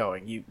this is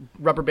going. You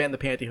rubber band the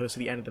pantyhose to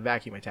the end of the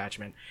vacuum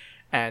attachment,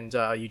 and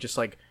you just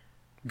like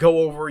go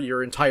over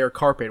your entire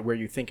carpet where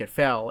you think it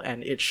fell,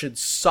 and it should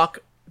suck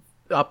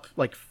up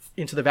like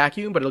into the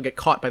vacuum, but it'll get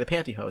caught by the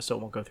pantyhose, so it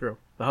won't go through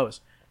the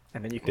hose,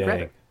 and then you can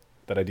grab it.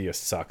 That idea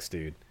sucks,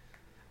 dude.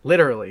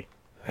 Literally.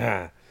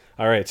 All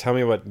right, tell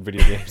me what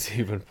video games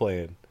you've been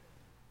playing.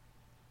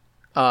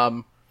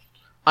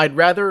 I'd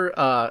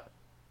rather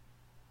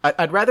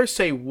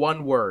say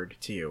one word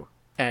to you,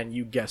 and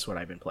you guess what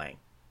I've been playing.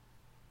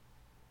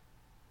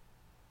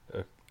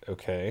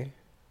 Okay.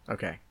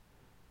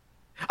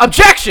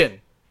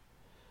 Objection!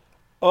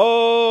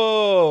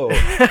 Oh!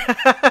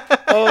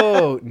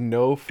 Oh,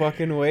 no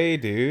fucking way,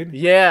 dude.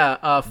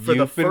 Yeah, for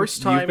the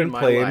first time in my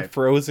life. You've been playing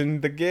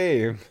Frozen the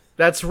game.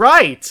 That's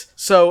right!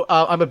 So,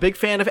 I'm a big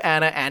fan of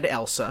Anna and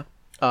Elsa.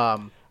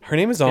 Her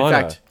name is Anna. In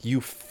fact,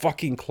 you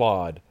fucking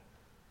clod.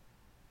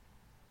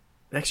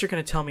 Next you're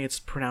gonna tell me it's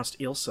pronounced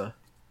Ilsa.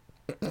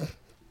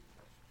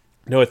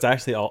 No, it's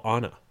actually all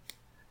Anna.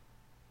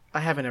 I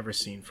haven't ever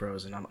seen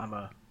Frozen. I'm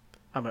a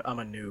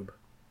noob.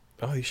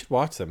 Oh, you should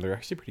watch them. They're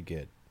actually pretty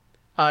good.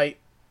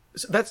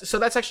 So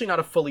that's actually not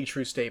a fully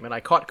true statement. I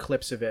caught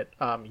clips of it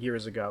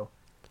years ago.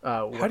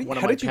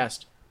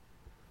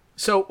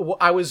 So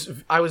I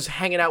was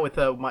hanging out with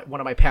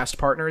one of my past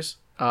partners,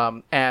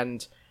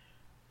 and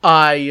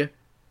I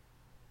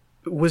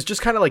was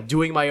just kind of like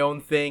doing my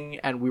own thing,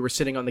 and we were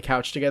sitting on the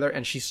couch together,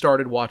 and she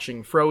started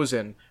watching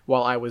Frozen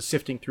while I was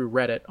sifting through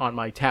Reddit on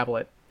my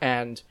tablet,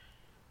 and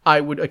I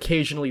would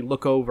occasionally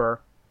look over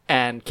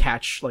and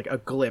catch like a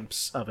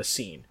glimpse of a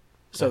scene.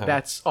 So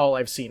that's all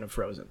I've seen of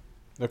Frozen.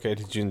 Okay,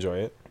 did you enjoy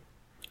it?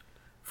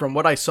 From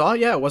what I saw,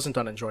 yeah, it wasn't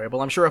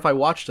unenjoyable. I'm sure if I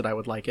watched it, I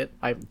would like it.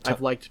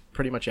 I've liked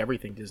pretty much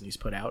everything Disney's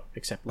put out,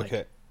 except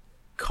like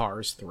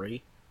Cars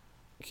 3.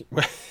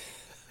 What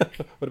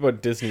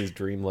about Disney's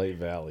Dreamlight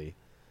Valley?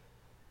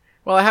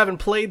 Well, I haven't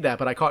played that,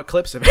 but I caught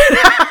clips of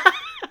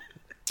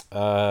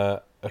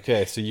it.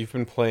 Okay, so you've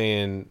been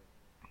playing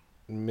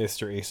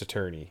Mr. Ace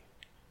Attorney.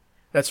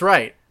 That's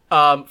right.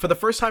 For the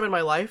first time in my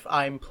life,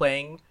 I'm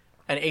playing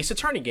an Ace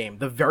Attorney game,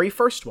 the very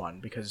first one,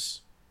 because,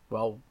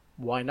 well,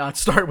 why not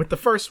start with the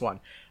first one?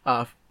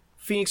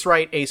 Phoenix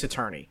Wright Ace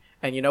Attorney.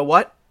 And you know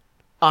what?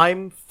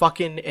 I'm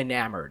fucking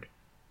enamored.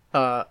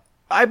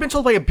 I've been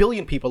told by a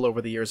billion people over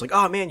the years, like,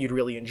 oh man, you'd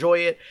really enjoy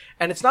it.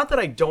 And it's not that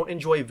I don't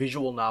enjoy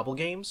visual novel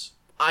games.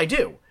 I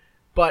do.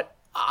 But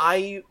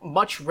I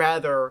much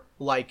rather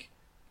like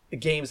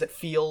games that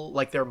feel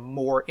like they're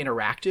more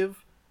interactive.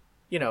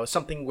 You know,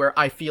 something where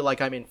I feel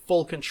like I'm in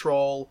full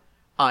control.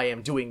 I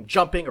am doing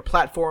jumping or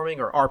platforming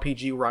or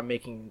RPG where I'm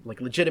making like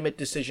legitimate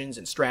decisions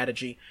and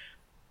strategy.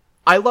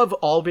 I love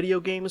all video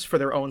games for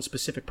their own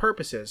specific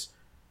purposes.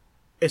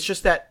 It's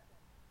just that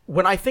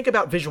when I think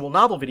about visual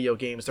novel video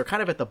games, they're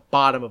kind of at the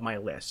bottom of my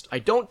list. I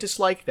don't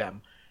dislike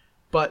them,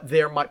 but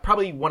they're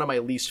probably one of my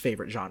least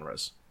favorite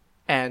genres.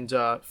 And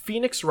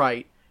Phoenix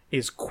Wright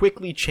is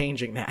quickly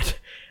changing that.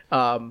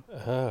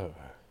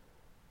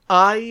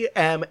 I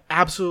am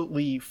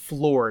absolutely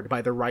floored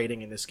by the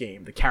writing in this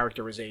game, the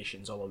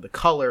characterizations, all of the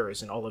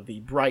colors, and all of the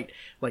bright,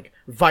 like,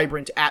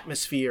 vibrant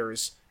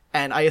atmospheres.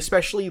 And I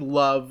especially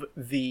love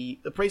the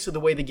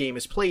way the game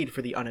is played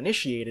for the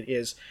uninitiated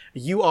is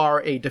you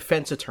are a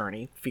defense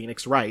attorney,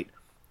 Phoenix Wright,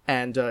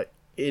 and it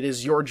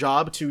is your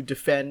job to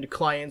defend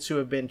clients who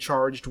have been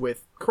charged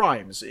with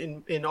crimes.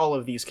 In all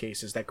of these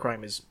cases, that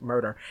crime is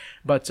murder.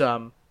 But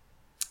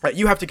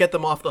you have to get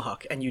them off the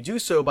hook, and you do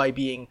so by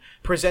being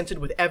presented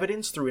with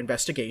evidence through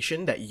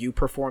investigation that you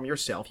perform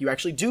yourself. You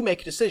actually do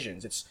make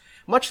decisions. It's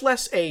much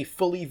less a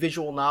fully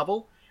visual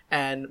novel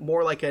and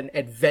more like an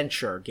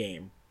adventure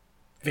game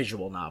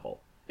visual novel.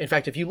 In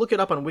fact, if you look it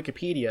up on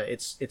Wikipedia,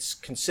 it's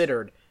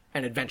considered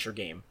an adventure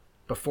game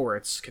before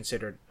it's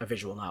considered a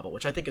visual novel,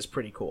 which I think is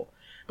pretty cool.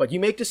 But you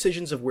make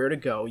decisions of where to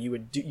go, you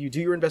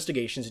do your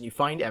investigations, and you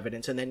find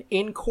evidence, and then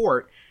in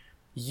court,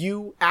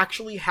 you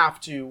actually have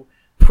to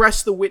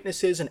press the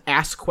witnesses and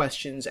ask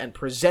questions and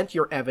present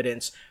your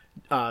evidence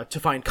to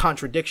find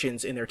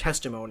contradictions in their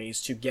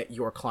testimonies to get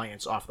your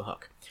clients off the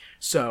hook.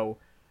 So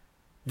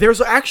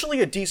there's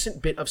actually a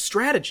decent bit of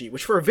strategy,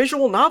 which for a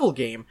visual novel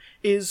game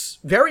is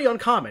very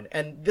uncommon.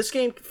 And this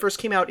game first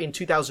came out in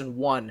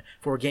 2001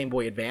 for Game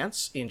Boy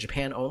Advance in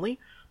Japan only,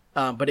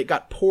 but it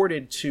got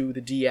ported to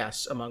the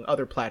DS among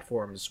other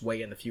platforms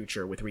way in the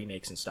future with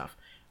remakes and stuff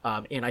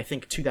in, I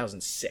think,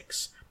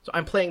 2006. So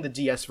I'm playing the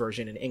DS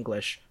version in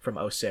English from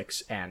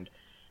 '06, and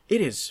it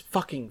is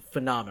fucking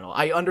phenomenal.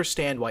 I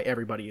understand why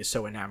everybody is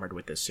so enamored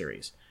with this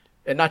series.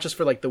 And not just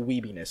for, like, the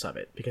weebiness of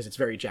it, because it's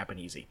very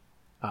Japanesey.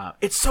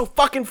 It's so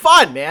fucking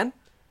fun, man!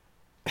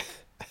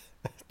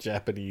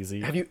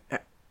 Japanesey.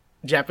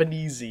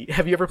 Japanesey.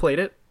 Have you ever played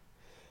it?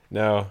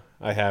 No,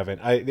 I haven't.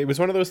 It was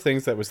one of those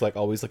things that was, like,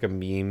 always, like, a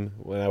meme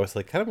when I was,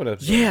 like, kind of when I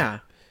was... Yeah.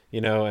 You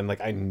know, and, like,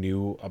 I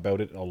knew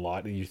about it a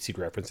lot, and you'd see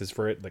references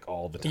for it, like,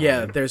 all the time.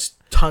 Yeah, there's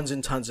tons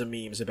and tons of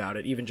memes about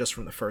it, even just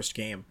from the first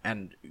game.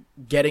 And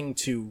getting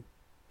to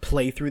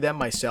play through them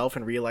myself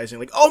and realizing,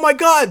 like, oh my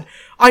god,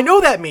 I know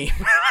that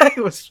meme!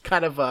 It was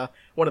kind of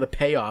one of the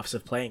payoffs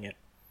of playing it.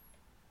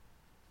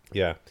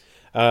 Yeah.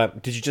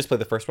 Did you just play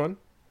the first one?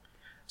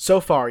 So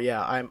far,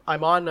 yeah.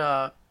 I'm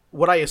on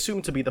what I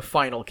assume to be the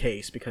final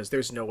case, because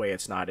there's no way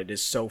it's not. It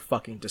is so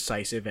fucking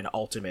decisive and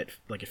ultimate.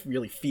 Like, it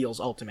really feels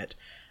ultimate.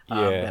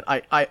 Yeah.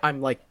 That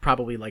I'm like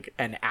probably like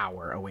an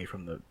hour away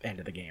from the end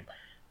of the game.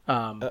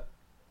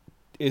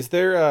 Is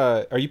there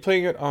are you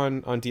playing it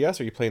on DS,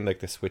 or are you playing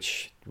like the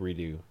Switch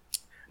redo?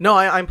 No,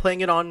 I'm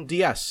playing it on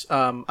DS.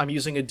 I'm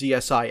using a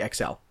DSi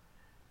XL.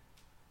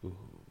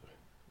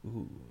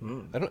 Ooh.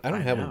 I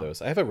don't have one of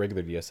those. I have a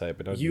regular DSi,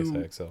 but not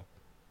DSi XL.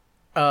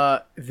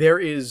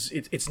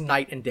 It's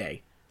night and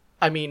day.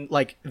 I mean,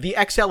 like, the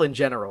XL in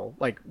general,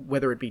 like,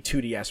 whether it be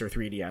 2DS or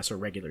 3DS or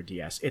regular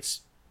DS,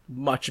 it's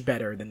much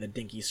better than the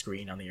dinky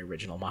screen on the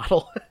original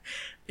model.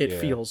 It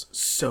feels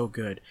so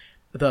good.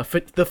 The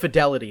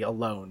fidelity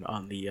alone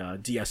on the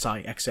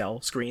DSi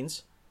XL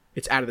screens,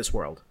 it's out of this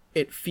world.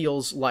 It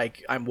feels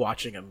like I'm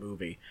watching a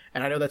movie.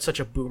 And I know that's such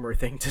a boomer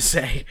thing to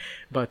say,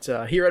 but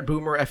here at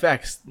Boomer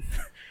FX,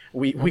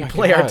 we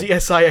play our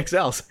DSi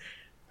XLs.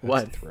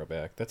 That's a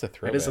throwback. That's a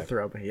throwback. It is a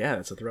throwback. Yeah,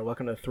 that's a throwback.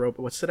 Welcome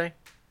to what's today?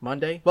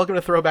 Monday? Welcome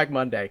to Throwback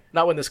Monday.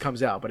 Not when this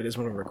comes out, but it is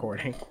when we're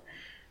recording.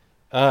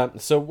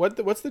 So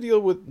what's the deal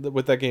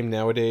with that game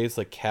nowadays?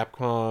 Like,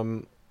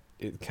 Capcom,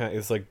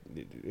 is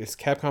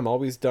Capcom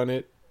always done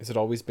it? Has it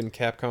always been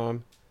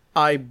Capcom?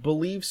 I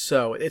believe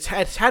so. It's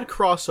had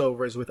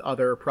crossovers with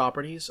other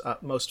properties.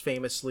 Most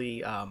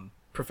famously,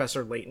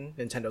 Professor Layton,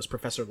 Nintendo's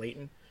Professor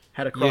Layton,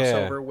 had a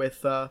crossover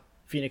with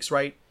Phoenix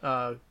Wright,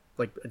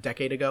 like a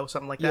decade ago,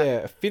 something like that.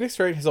 Yeah, Phoenix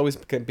Wright has always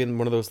been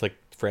one of those like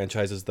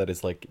franchises that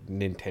is like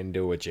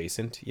Nintendo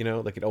adjacent. You know,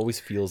 like it always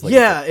feels like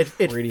it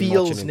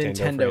feels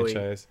Nintendo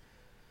franchise.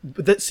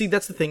 But that's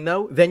the thing,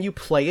 though. Then you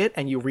play it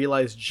and you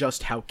realize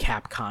just how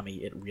Capcom-y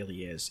it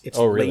really is. It's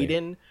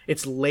laden.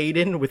 It's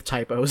laden with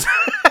typos.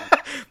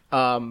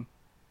 The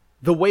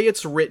way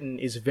it's written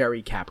is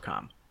very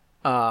Capcom.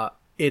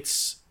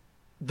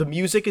 The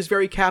music is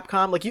very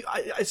Capcom. Like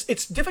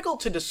it's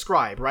difficult to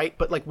describe, right?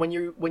 But like when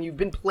you've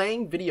been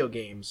playing video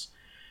games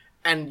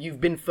and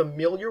you've been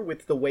familiar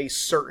with the way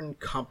certain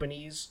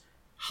companies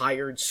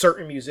hired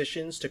certain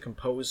musicians to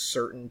compose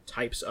certain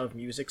types of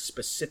music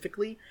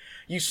specifically,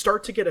 you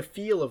start to get a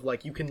feel of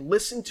like you can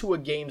listen to a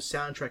game's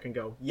soundtrack and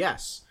go,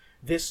 yes,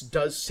 this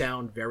does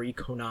sound very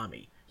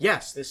Konami.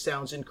 Yes, this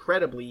sounds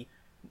incredibly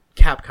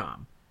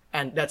Capcom.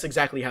 And that's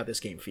exactly how this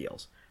game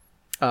feels.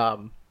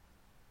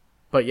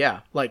 But yeah,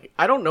 like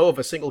I don't know of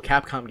a single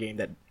Capcom game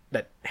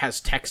that has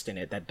text in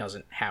it that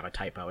doesn't have a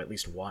typo, at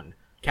least one.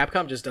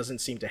 Capcom just doesn't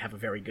seem to have a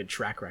very good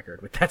track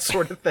record with that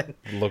sort of thing.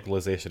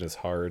 Localization is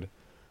hard.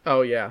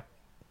 Oh yeah,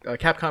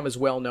 Capcom is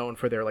well known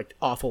for their like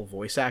awful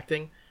voice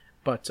acting,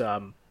 but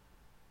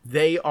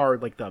they are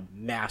like the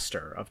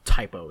master of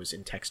typos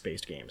in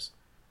text-based games.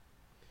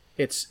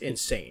 It's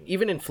insane.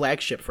 Even in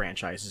flagship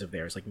franchises of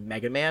theirs, like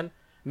Mega Man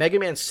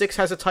 6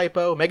 has a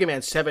typo. Mega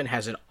Man 7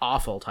 has an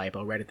awful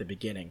typo right at the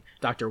beginning.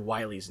 Dr.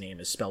 Wily's name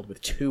is spelled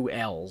with 2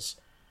 L's.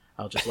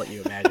 I'll just let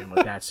you imagine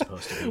what that's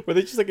supposed to be. Were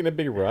they just like in a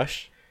big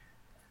rush?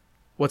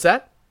 What's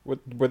that?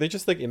 Were they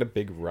just like in a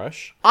big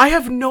rush? I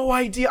have no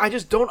idea. I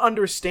just don't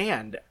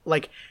understand.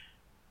 Like,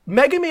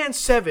 Mega Man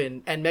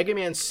 7 and Mega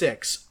Man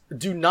 6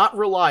 do not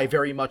rely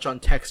very much on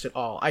text at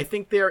all. I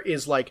think there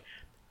is like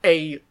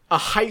a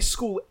high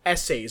school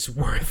essay's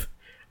worth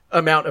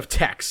amount of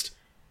text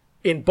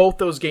in both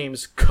those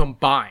games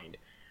combined.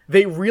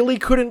 They really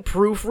couldn't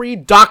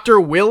proofread Dr.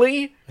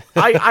 Willy?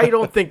 I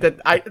don't think that...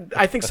 I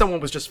think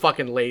someone was just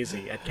fucking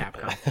lazy at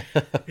Capcom.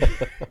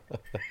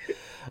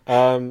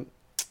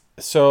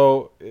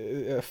 So,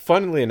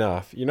 funnily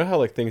enough, you know how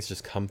like things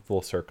just come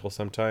full circle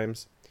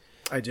sometimes?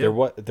 I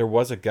do. There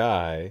was a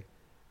guy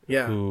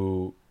Yeah.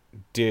 who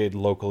did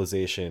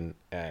localization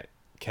at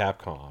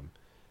Capcom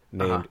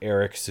named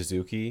Eric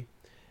Suzuki,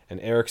 and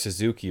Eric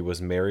Suzuki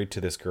was married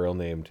to this girl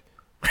named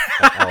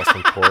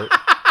Allison Port.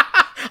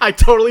 I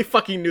totally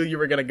fucking knew you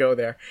were gonna go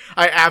there.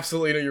 I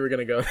absolutely knew you were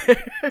gonna go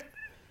there.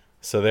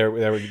 So there we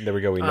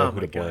go. We know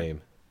who to my God.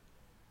 blame.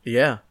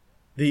 Yeah.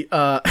 The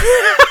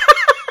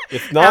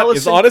It's not.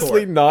 It's Allison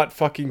honestly Port. not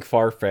fucking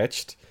far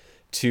fetched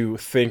to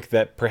think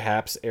that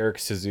perhaps Eric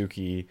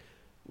Suzuki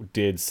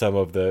did some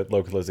of the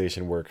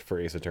localization work for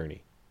Ace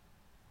Attorney.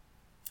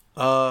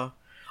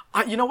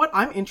 you know what?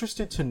 I'm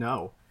interested to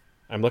know.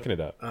 I'm looking it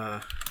up.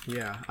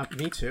 Yeah,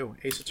 me too.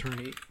 Ace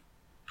Attorney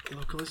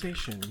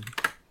localization.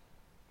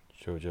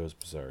 JoJo's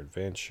Bizarre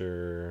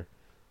Adventure.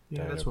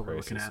 Yeah, that's what we're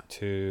looking Crisis at.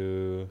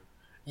 2.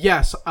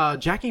 Yes,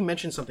 Jackie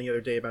mentioned something the other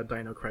day about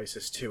Dino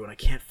Crisis 2, and I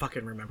can't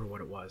fucking remember what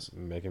it was.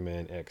 Mega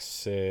Man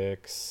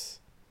X6.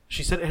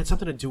 She said it had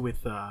something to do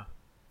with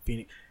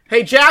Phoenix.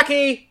 Hey,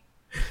 Jackie!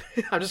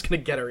 I'm just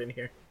gonna get her in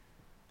here.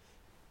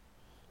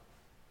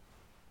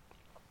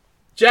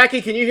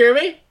 Jackie, can you hear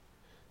me?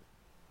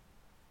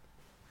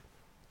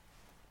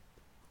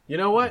 You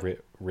know what?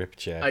 Rip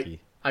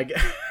Jackie. I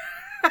get.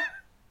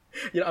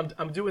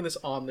 I'm doing this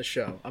on the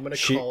show. I'm gonna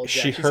call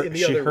She Jackie. heard In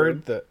the other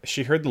room.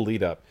 she heard the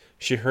lead up.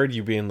 She heard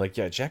you being like,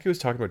 yeah, Jackie was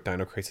talking about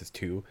Dino Crisis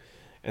 2,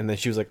 and then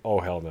she was like, oh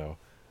hell no.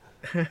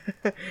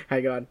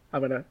 Hang on,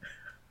 I'm gonna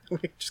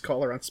let me just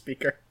call her on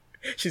speaker.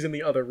 She's in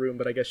the other room,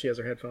 but I guess she has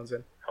her headphones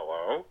in.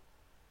 Hello?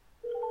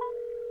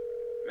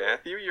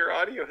 Matthew, your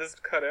audio has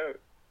cut out.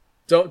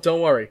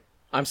 Don't worry,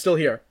 I'm still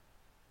here.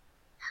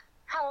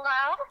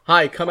 Hello?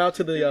 Hi, come out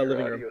to the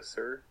living room.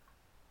 Sir.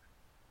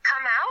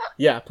 Come out?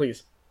 Yeah,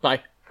 please.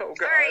 Bye. Oh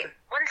Alright,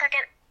 1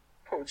 second.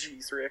 Oh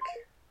jeez, Rick.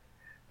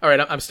 All right,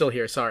 I'm still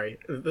here. Sorry,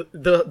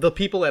 the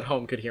people at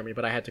home could hear me,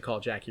 but I had to call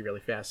Jackie really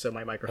fast, so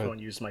my microphone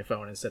used my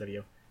phone instead of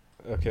you.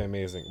 Okay,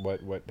 amazing.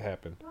 What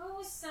happened?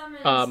 Who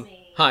summons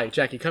me? Hi,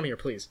 Jackie, come here,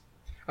 please.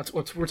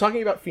 We're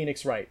talking about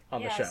Phoenix Wright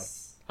on the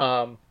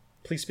show.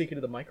 Please speak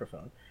into the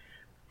microphone.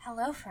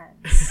 Hello,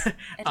 friends. It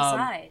is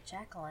I,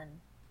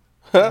 Jacqueline.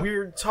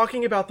 We're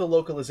talking about the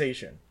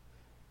localization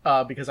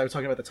because I was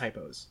talking about the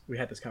typos. We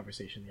had this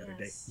conversation the other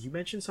day. Yes. You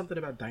mentioned something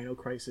about Dino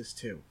Crisis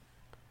 2.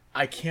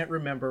 I can't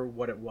remember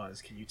what it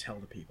was. Can you tell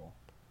the people?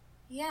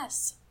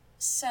 Yes.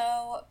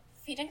 So,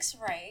 Phoenix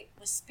Wright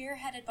was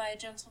spearheaded by a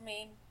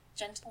gentleman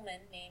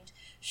named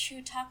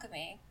Shu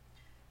Takumi,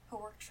 who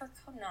worked for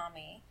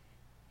Konami,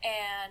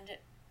 and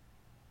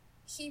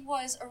he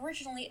was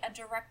originally a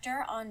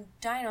director on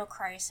Dino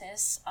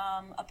Crisis.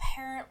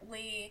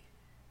 Apparently,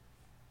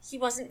 he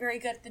wasn't very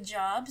good at the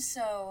job,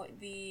 so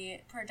the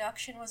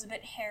production was a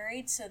bit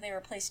harried, so they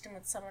replaced him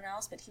with someone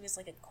else, but he was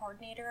like a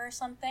coordinator or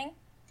something.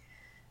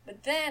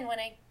 But then, when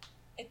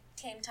it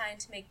came time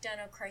to make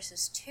Dino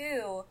Crisis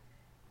 2,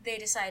 they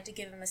decided to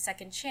give him a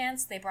second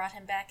chance. They brought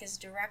him back as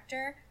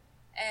director,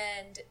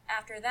 and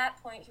after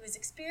that point, he was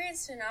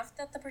experienced enough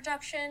that the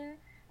production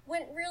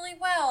went really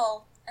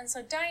well. And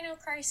so Dino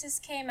Crisis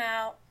came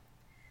out,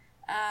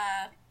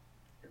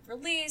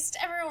 released,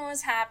 everyone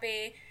was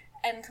happy,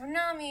 and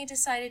Konami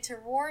decided to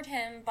reward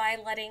him by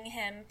letting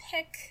him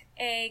pick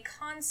a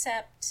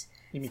concept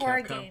You mean for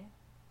a Capcom? game.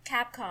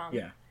 Capcom.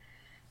 Yeah.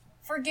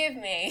 Forgive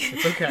me.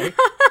 It's okay.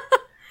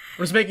 I'm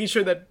just making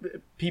sure that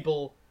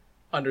people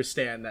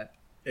understand that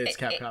it's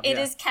Capcom. It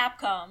is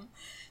Capcom.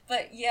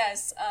 But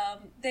yes,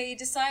 they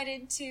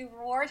decided to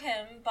reward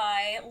him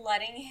by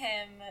letting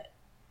him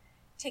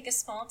take a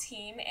small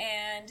team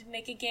and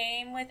make a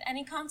game with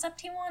any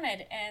concept he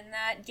wanted. And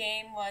that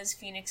game was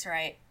Phoenix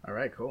Wright. All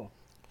right, cool.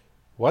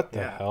 What the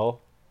Yeah.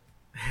 hell?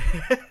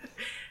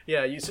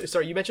 Yeah,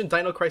 you mentioned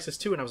Dino Crisis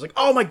 2, and I was like,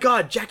 oh my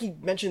god, Jackie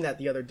mentioned that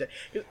the other day.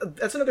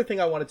 That's another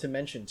thing I wanted to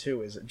mention,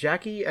 too, is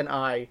Jackie and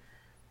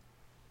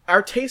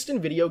our taste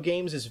in video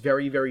games is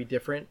very, very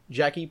different.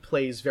 Jackie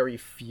plays very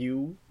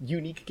few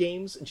unique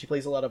games, and she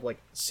plays a lot of, like,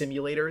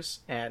 simulators,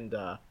 and,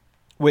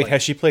 Wait,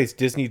 has she played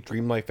Disney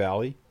Dreamlight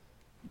Valley?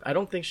 I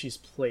don't think she's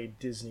played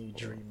Disney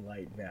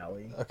Dreamlight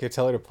Valley. Okay,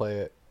 tell her to play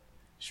it.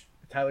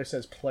 Tyler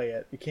says play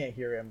it. You can't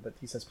hear him, but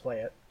he says play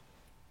it.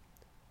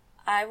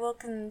 I will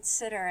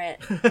consider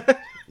it.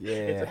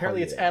 Yeah.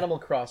 Apparently it's Animal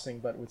Crossing,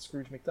 but with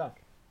Scrooge McDuck.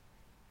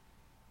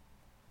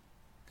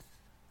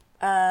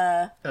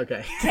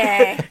 Okay.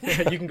 Okay.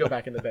 You can go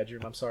back in the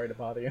bedroom. I'm sorry to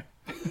bother you.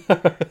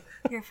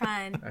 You're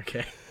fine.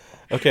 Okay.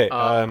 Okay,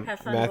 Have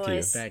fun, Matthew.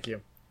 boys. Thank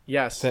you.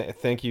 Yes.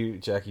 Thank you,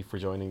 Jackie, for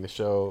joining the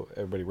show.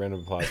 Everybody, round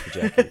of applause for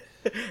Jackie.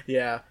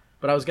 Yeah.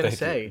 But I was gonna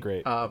Thank you. say,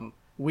 Great.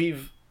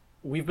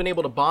 we've been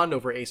able to bond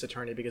over Ace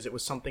Attorney because it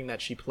was something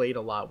that she played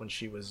a lot when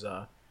she was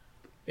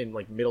in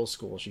like middle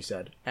school, she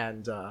said.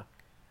 And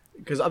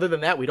because other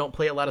than that, we don't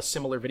play a lot of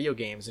similar video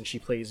games, and she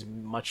plays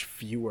much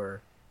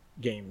fewer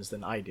games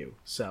than I do.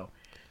 So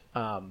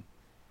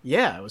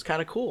yeah, it was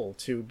kind of cool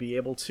to be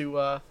able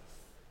to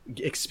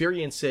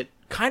experience it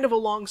kind of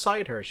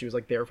alongside her. She was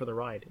like there for the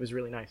ride. It was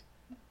really nice.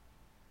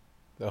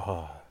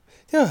 Oh,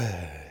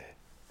 yeah.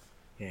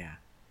 Yeah,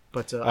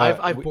 but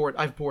I've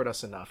bored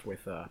us enough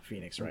with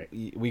Phoenix, right?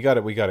 We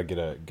gotta get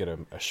a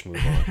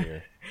schmooze on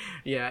here.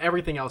 Yeah,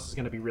 everything else is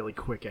gonna be really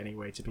quick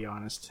anyway. To be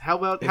honest, how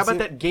about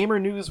that gamer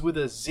news with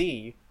a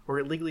Z, or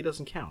it legally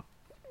doesn't count?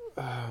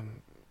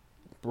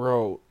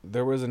 Bro,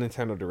 there was a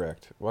Nintendo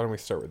Direct. Why don't we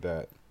start with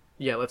that?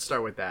 Yeah, let's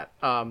start with that.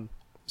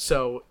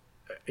 So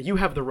you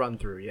have the run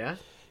through, yeah?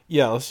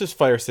 Yeah, let's just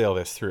fire sale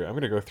this through. I'm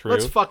gonna go through.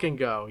 Let's fucking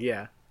go.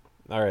 Yeah.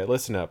 All right,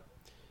 listen up.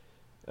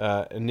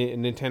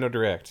 Nintendo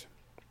Direct.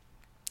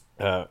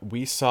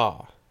 We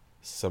saw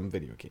some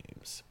video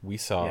games. We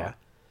saw.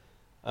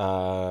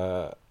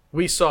 Yeah.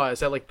 We saw. Is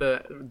that like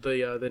the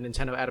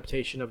Nintendo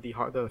adaptation of the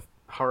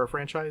horror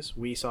franchise?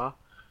 We saw.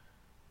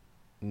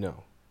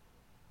 No.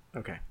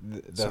 Okay.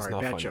 That's sorry,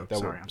 not bad funny. joke.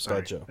 Sorry, I'm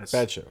sorry. Bad joke. That's...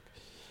 Bad joke.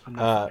 I'm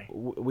not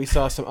funny. We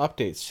saw some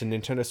updates to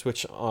Nintendo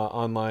Switch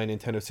Online,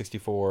 Nintendo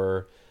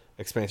 64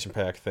 expansion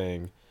pack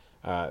thing.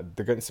 They're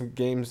getting some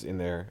games in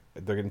there.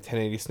 They're getting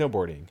 1080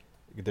 snowboarding.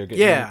 They're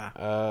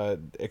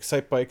getting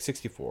Excite Bike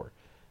 64.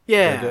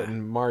 Yeah. They're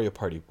getting Mario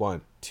Party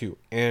 1, 2,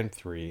 and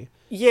 3.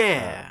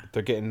 Yeah.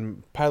 They're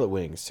getting Pilot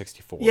Wings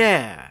 64.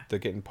 Yeah. They're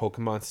getting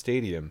Pokemon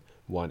Stadium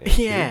 1 and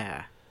 2.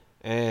 Yeah.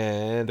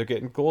 And they're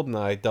getting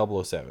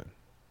GoldenEye 007.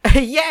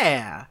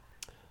 Yeah.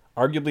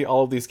 Arguably,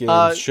 all of these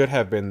games should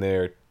have been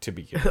there to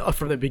begin.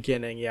 From the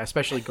beginning, yeah,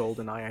 especially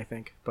GoldenEye, I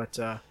think. But,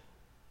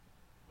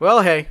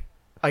 well, hey,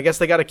 I guess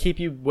they got to keep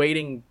you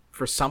waiting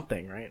for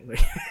something, right?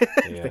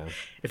 Yeah.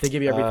 If they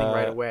give you everything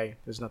right away,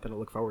 there's nothing to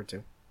look forward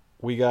to.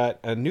 We got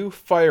a new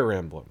Fire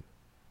Emblem.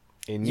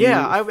 I'm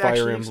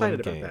actually excited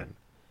about that.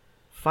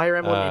 Fire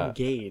Emblem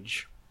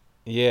Engage.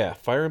 Yeah,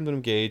 Fire Emblem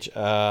Engage.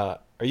 Are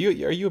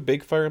you a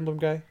big Fire Emblem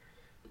guy?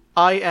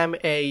 I am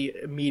a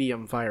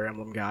medium Fire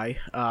Emblem guy.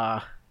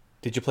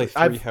 Did you play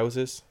Three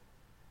Houses?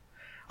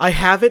 I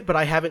have it, but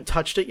I haven't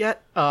touched it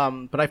yet.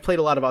 But I've played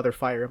a lot of other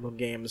Fire Emblem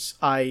games.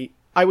 I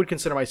would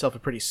consider myself a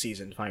pretty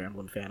seasoned Fire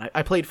Emblem fan.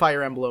 I played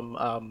Fire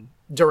Emblem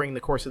during the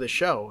course of this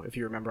show. If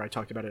you remember, I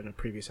talked about it in a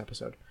previous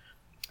episode.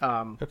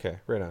 Okay,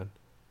 right on.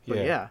 But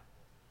yeah,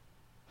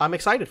 I'm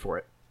excited for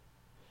it.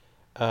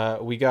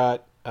 We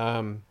got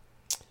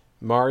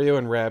Mario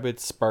and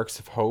Rabbids Sparks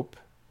of Hope.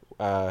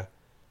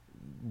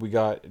 We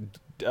got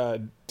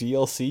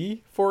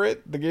DLC for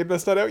it, the game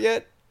that's not out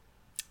yet.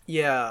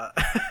 Yeah,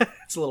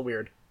 it's a little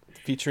weird.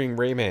 Featuring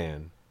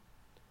Rayman.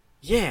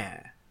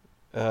 Yeah.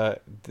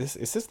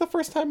 Is this the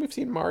first time we've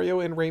seen Mario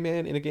and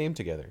Rayman in a game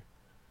together?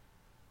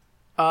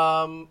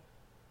 I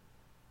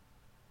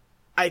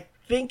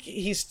think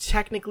he's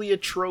technically a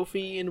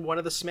trophy in one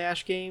of the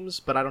Smash games,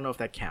 but I don't know if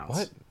that counts.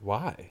 What?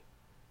 Why?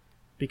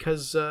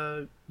 Because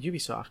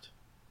Ubisoft.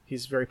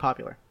 He's very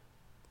popular.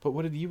 But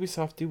what did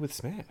Ubisoft do with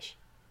Smash?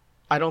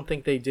 I don't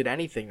think they did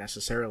anything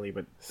necessarily,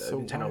 but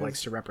Nintendo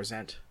likes to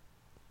represent.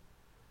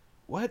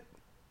 What?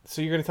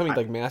 So you're going to tell me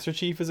like Master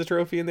Chief is a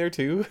trophy in there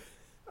too?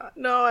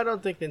 No, I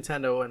don't think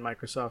Nintendo and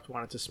Microsoft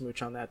wanted to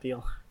smooch on that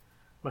deal.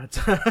 But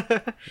all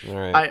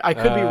right. I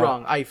could be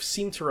wrong. I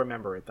seem to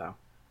remember it though.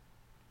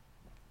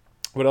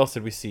 What else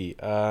did we see?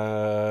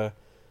 Some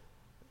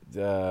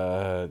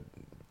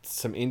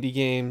indie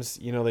games.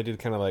 You know, they did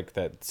kind of like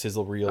that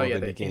sizzle reel of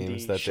indie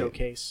games that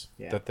showcase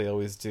that they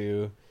always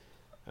do.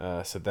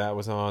 So that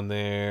was on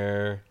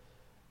there.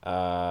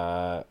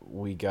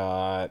 We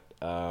got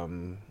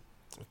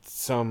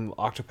some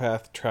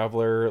Octopath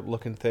Traveler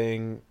looking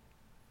thing.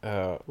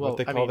 What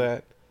they call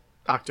that?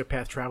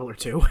 Octopath Traveler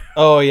 2.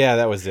 Oh yeah,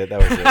 that was it.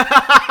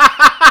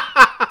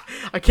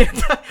 I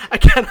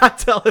cannot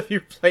tell if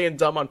you're playing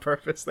dumb on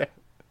purpose there.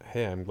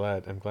 Hey, I'm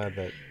glad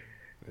that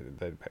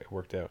it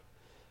worked out.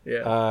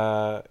 Yeah.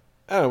 I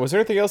don't know. Was there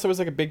anything else that was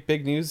like a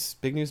big news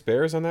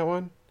bears on that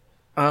one?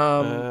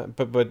 But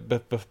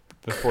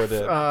before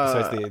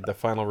besides the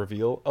final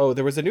reveal. Oh,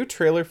 there was a new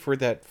trailer for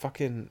that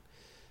fucking.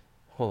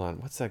 Hold on,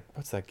 what's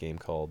that game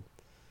called?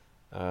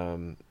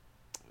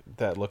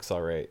 That looks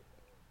alright.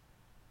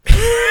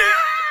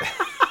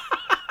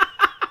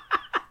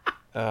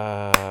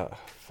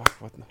 Fuck.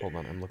 What? Hold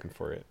on, I'm looking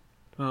for it.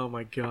 Oh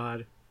my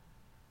god.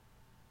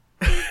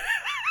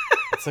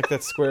 It's like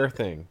that Square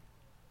thing.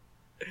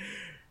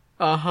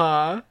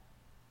 Uh-huh.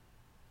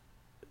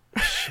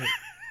 Shit.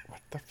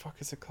 What the fuck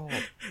is it called?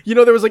 You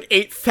know, there was like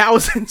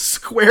 8,000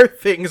 Square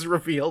things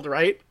revealed,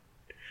 right?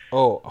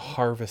 Oh,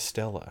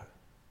 Harvestella.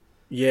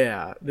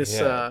 Yeah.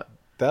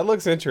 That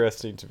looks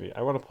interesting to me.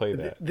 I want to play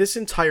that. This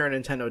entire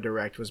Nintendo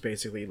Direct was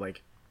basically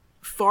like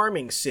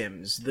farming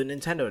sims, the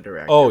Nintendo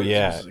Direct. Oh,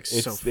 yeah. Like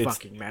it's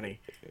fucking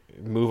many.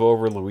 Move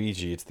over,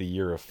 Luigi. It's the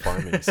year of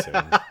farming sim.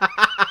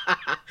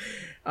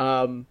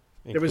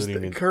 There was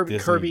the Kirby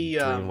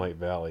Dreamlight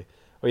Valley.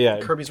 Oh yeah,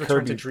 Kirby's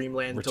Return to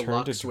Dreamland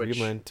Deluxe, to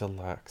Dreamland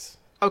Deluxe.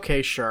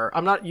 Okay, sure.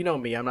 I'm not, you know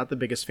me, I'm not the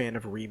biggest fan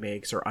of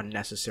remakes or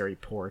unnecessary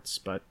ports,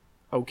 but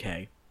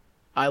okay.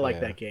 I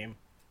like that game.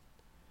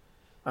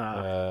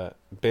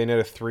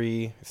 Bayonetta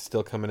 3 is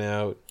still coming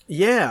out.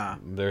 Yeah.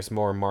 There's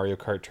more Mario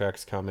Kart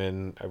tracks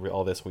coming.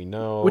 All this we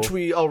know. Which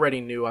we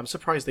already knew. I'm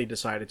surprised they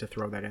decided to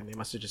throw that in. They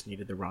must have just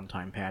needed the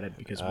runtime padded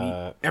because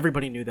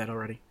everybody knew that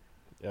already.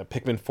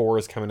 Pikmin 4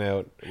 is coming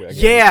out.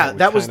 Again,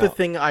 that was the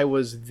thing I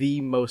was the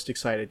most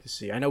excited to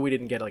see. I know we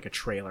didn't get like a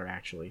trailer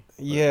actually.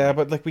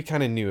 But like we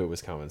kind of knew it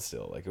was coming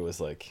still. Like it was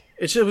like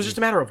it was just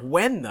a matter of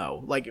when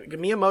though. Like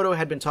Miyamoto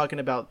had been talking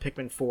about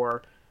Pikmin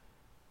 4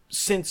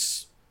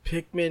 since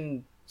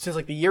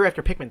like the year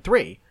after Pikmin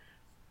 3.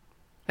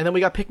 And then we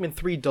got Pikmin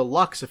 3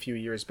 Deluxe a few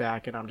years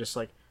back and I'm just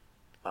like,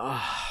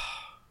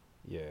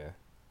 yeah.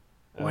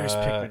 Where's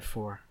Pikmin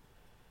 4?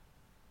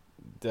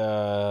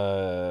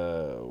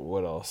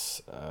 What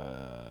else?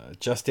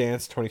 Just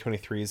Dance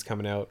 2023 is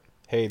coming out.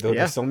 Hey,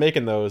 they're still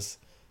making those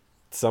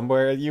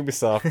somewhere at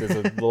Ubisoft. There's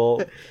a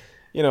little,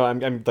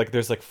 I'm like,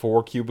 there's like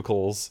 4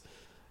 cubicles,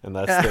 and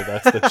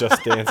that's the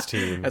Just Dance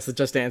team. That's the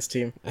Just Dance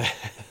team.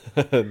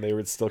 And they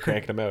were still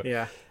cranking them out.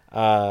 Yeah.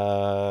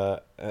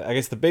 I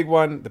guess the big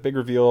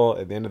reveal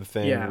at the end of the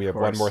thing. Yeah, we have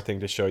one more thing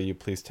to show you.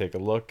 Please take a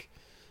look.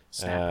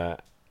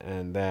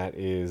 And that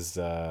is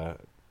The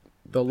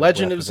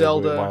Legend of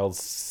Zelda Wild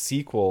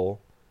sequel,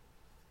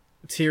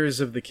 Tears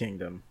of the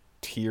Kingdom.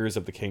 Tears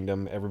of the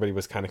Kingdom. Everybody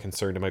was kind of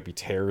concerned it might be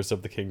Tears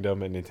of the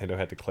Kingdom, and Nintendo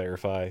had to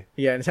clarify.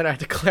 Yeah, Nintendo had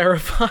to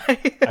clarify.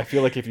 I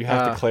feel like if you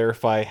have to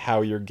clarify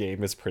how your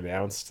game is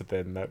pronounced,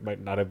 then that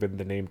might not have been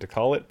the name to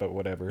call it, but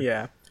whatever.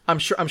 Yeah, I'm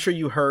sure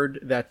you heard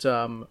that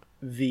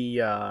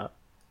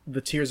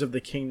the Tears of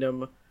the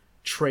Kingdom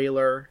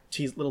trailer,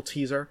 little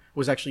teaser,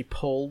 was actually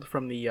pulled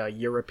from the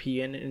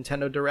European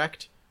Nintendo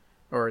Direct,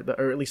 or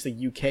at least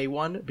the UK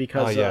one,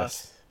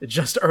 because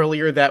just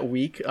earlier that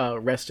week,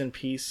 rest in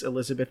peace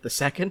Elizabeth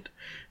II.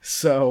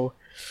 So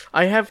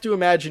I have to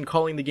imagine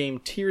calling the game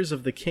Tears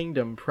of the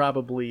Kingdom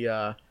probably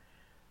it's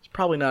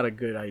probably not a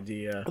good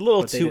idea. A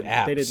little too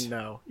apt. They didn't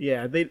know.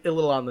 Yeah, a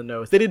little on the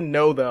nose. They didn't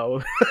know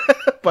though.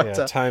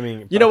 But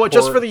timing. You know what?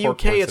 Just for the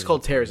UK, it's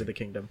called Tears of the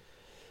Kingdom.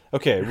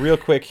 Okay, real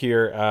quick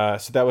here.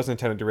 So that was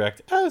Nintendo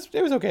Direct.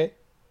 It was okay.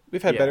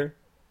 We've had better.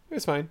 It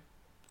was fine.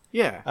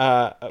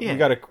 Yeah. We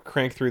got to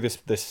crank through this.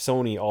 This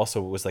Sony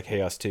also was like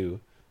Chaos 2,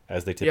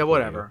 as they typically do.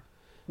 Whatever.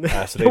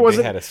 So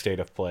they had a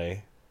state of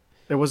play.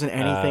 There wasn't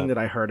anything that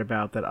I heard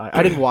about that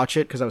I didn't watch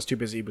it because I was too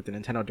busy with the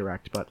Nintendo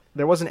Direct, but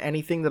there wasn't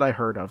anything that I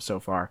heard of so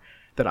far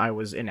that I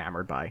was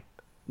enamored by.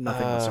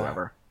 Nothing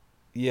whatsoever.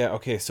 Yeah,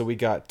 okay, so we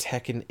got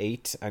Tekken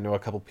 8. I know a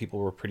couple people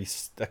were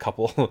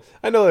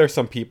I know there are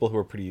some people who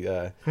are pretty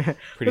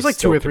There's like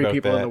 2 or 3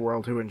 people in the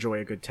world who enjoy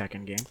a good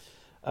Tekken game.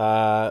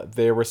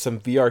 There was some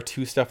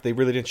VR2 stuff. They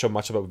really didn't show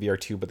much about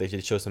VR2, but they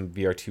did show some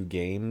VR2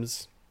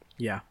 games.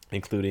 Yeah.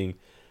 Including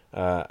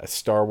a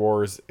Star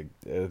Wars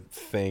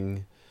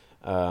thing,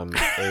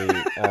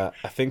 a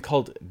thing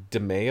called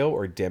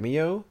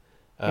Demeo.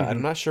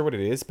 I'm not sure what it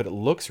is, but it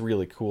looks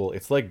really cool.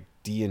 It's like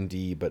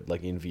D&D, but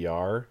like in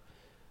VR.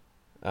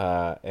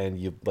 And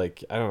you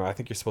like, I don't know, I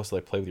think you're supposed to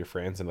like play with your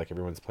friends and like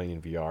everyone's playing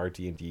in VR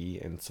D&D,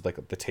 and so like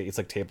it's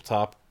like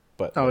tabletop,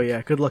 but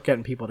yeah, good luck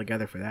getting people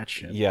together for that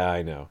shit. Yeah,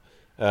 I know.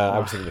 I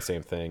was thinking the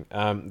same thing.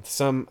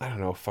 Some, I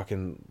don't know,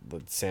 fucking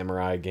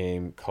samurai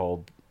game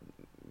called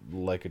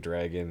Like a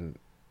Dragon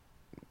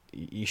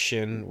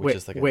Ishin, which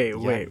is like wait.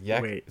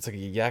 It's like a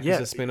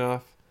Yakuza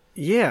spin-off.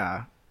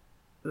 Yeah.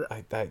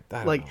 I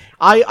don't like know.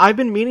 I've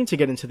been meaning to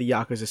get into the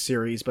Yakuza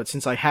series, but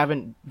since I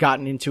haven't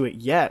gotten into it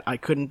yet, I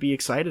couldn't be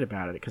excited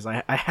about it because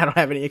I don't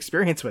have any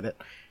experience with it.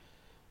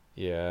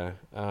 Yeah.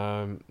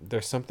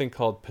 There's something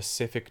called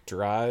Pacific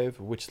Drive,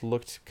 which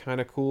looked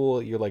kind of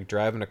cool. You're like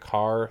driving a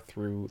car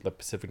through the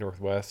Pacific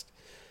Northwest,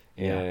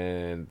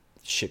 and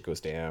shit goes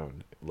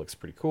down. It looks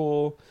pretty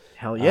cool.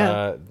 Hell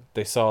yeah.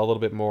 They saw a little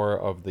bit more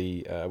of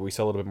the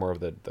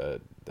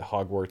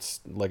Hogwarts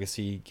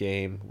Legacy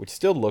game, which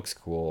still looks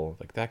cool.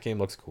 Like that game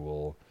looks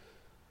cool.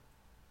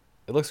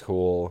 It looks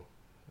cool.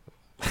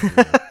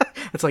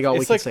 That's like all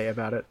we can say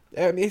about it.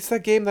 I mean, it's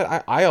that game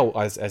that I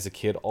as a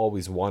kid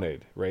always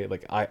wanted, right?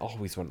 Like I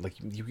always wanted, like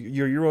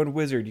you're your own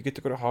wizard. You get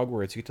to go to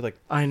Hogwarts. You get to like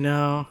I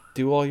know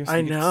do all your stuff.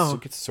 I know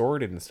get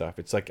sorted and stuff.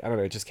 It's like I don't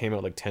know. It just came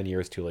out like 10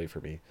 years too late for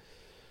me.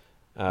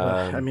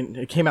 I mean,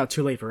 it came out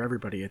too late for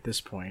everybody at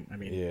this point. I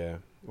mean, yeah.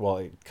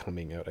 Well,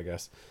 coming out, I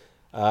guess.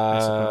 I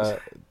suppose.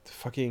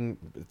 Fucking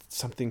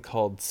something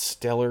called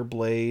Stellar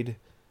Blade.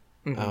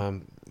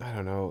 Mm-hmm. I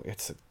don't know.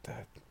 It's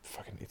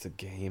a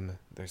game.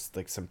 There's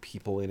like some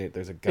people in it.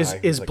 There's a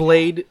guy. Is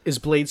Blade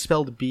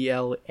spelled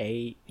BLAEDE?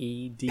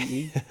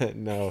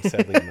 No,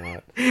 sadly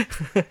not.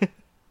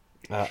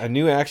 A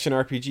new action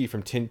RPG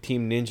from Team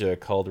Ninja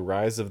called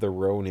Rise of the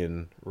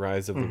Ronin.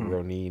 The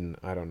Ronin.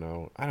 I don't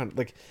know.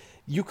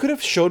 You could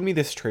have showed me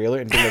this trailer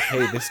and been like,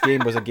 hey, this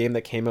game was a game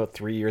that came out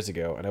 3 years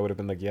ago. And I would have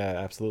been like, yeah,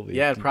 absolutely.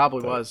 Yeah, it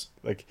probably was.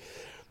 Like,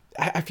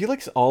 I feel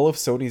like all of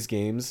Sony's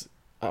games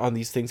on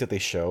these things that they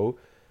show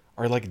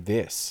are like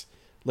this.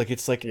 Like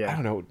it's like I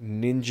don't know,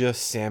 ninja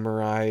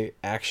samurai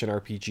action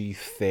RPG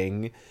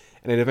thing,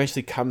 and it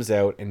eventually comes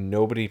out and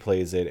nobody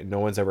plays it and no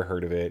one's ever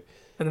heard of it.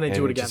 And then they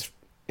do it again.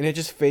 And it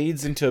just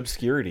fades into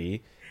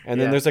obscurity. And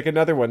then there's like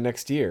another one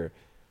next year.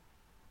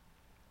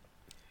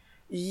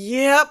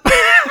 Yep.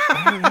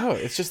 I don't know.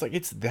 It's just like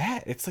it's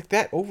like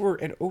that over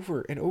and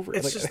over and over.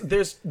 It's like,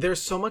 just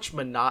there's so much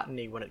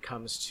monotony when it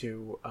comes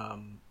to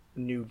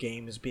new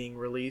games being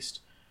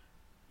released.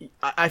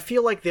 I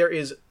feel like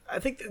I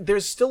think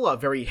there's still a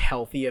very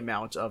healthy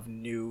amount of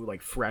new,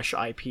 like, fresh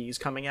IPs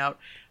coming out,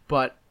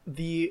 but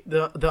the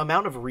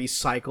amount of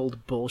recycled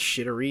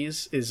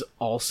bullshitteries is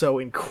also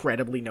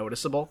incredibly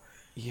noticeable.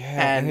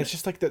 Yeah, and it's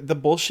just like the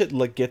bullshit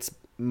like gets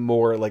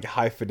more like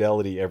high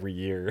fidelity every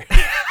year.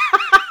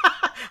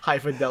 High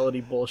fidelity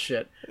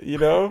bullshit. You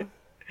know?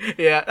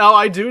 Yeah. Oh,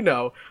 I do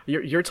know.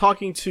 You're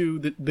talking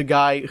to the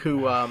guy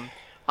who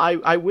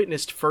I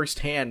witnessed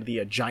firsthand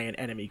the giant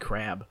enemy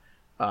crab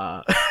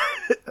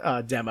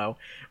demo,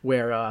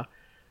 where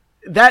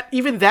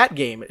that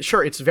game,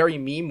 sure, it's very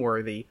meme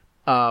worthy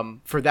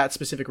for that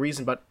specific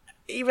reason, but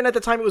even at the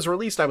time it was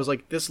released, I was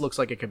like, this looks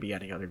like it could be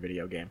any other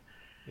video game.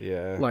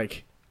 Yeah.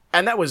 Like,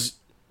 and that was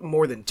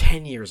more than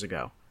 10 years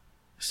ago.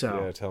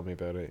 So yeah, tell me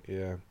about it.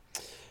 Yeah.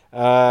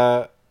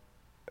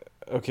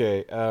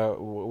 Okay.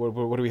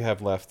 What do we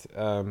have left?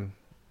 God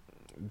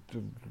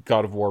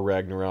of War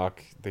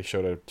Ragnarok. They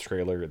showed a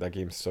trailer. That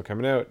game's still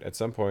coming out at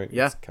some point.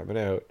 Yeah. It's coming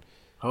out.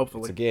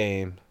 Hopefully. It's a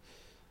game.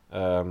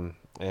 And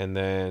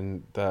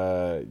then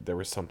there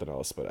was something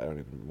else, but I don't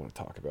even want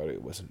to talk about it.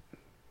 It wasn't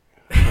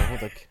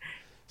like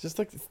it's just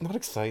like it's not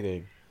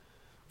exciting.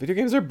 Video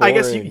games are boring. I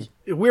guess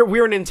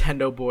we're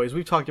Nintendo boys.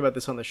 We've talked about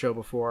this on the show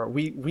before.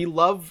 We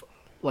love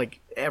like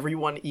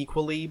everyone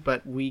equally,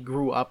 but we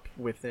grew up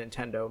with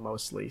Nintendo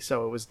mostly,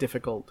 so it was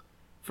difficult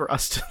for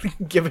us to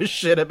give a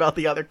shit about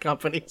the other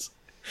companies.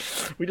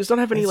 We just don't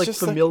have any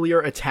familiar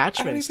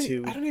attachments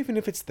to. I don't even know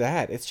if it's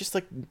that. It's just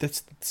like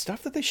the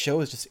stuff that they show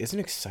isn't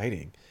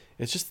exciting.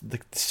 It's just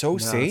like so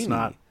samey. It's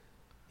not.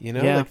 You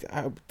know,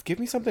 give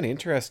me something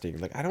interesting.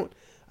 Like I don't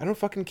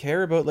fucking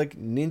care about like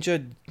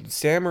ninja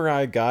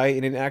samurai guy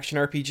in an action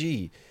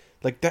RPG.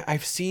 Like that,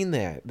 I've seen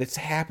that. That's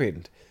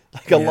happened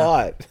like a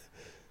lot.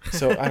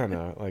 So I don't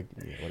know. Like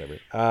whatever.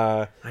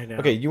 I know.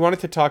 Okay, you wanted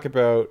to talk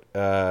about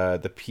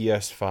the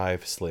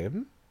PS5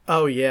 Slim.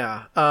 Oh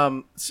yeah.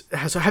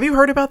 So have you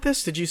heard about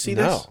this? Did you see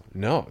this?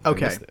 No.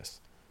 Okay. I missed this.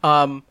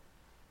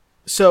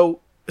 So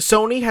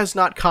Sony has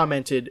not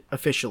commented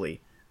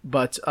officially,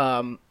 but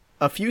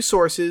a few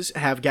sources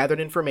have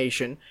gathered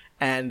information,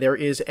 and there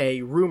is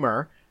a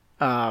rumor,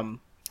 and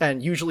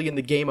usually in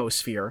the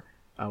gamosphere,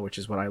 which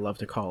is what I love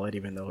to call it,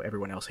 even though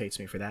everyone else hates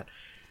me for that.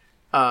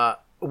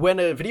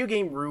 When a video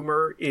game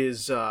rumor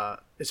is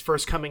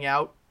first coming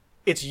out,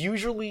 it's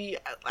usually,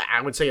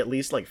 I would say, at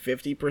least like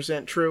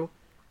 50% true.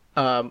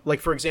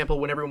 Like, for example,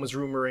 when everyone was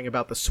rumoring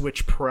about the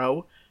Switch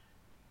Pro,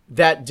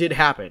 that did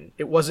happen.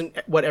 It wasn't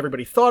what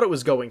everybody thought it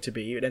was going to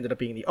be. It ended up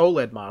being the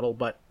OLED model,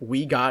 but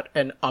we got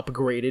an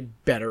upgraded,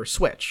 better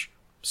Switch.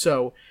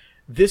 So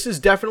this is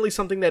definitely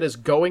something that is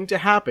going to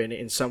happen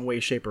in some way,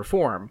 shape, or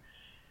form.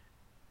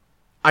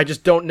 I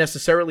just don't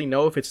necessarily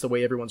know if it's the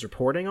way everyone's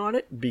reporting on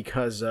it,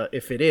 because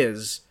if it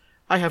is,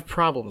 I have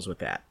problems with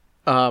that.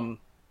 When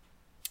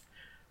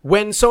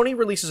Sony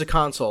releases a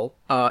console,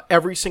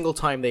 every single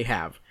time they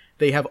have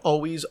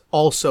always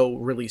also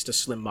released a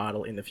slim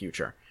model in the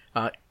future,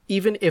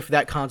 even if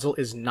that console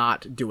is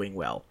not doing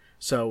well.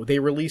 So they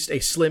released a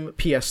slim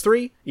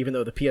PS3, even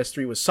though the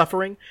PS3 was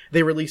suffering.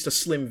 They released a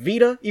slim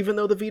Vita, even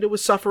though the Vita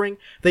was suffering.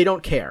 They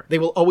don't care. They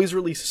will always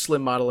release a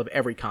slim model of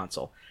every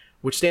console,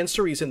 which stands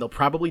to reason they'll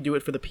probably do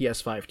it for the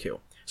PS5 too.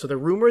 So the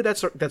rumor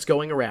that's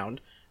going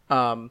around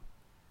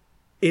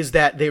is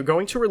that they're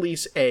going to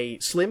release a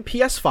slim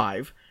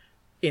PS5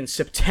 in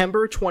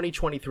September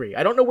 2023.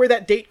 I don't know where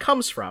that date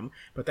comes from,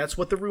 but that's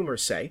what the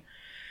rumors say.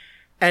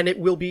 And it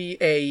will be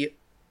a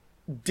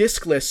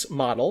discless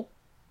model.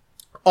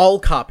 All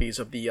copies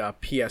of the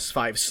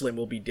PS5 Slim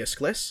will be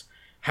discless.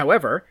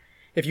 However,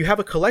 if you have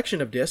a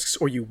collection of discs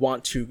or you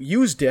want to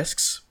use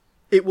discs,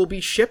 it will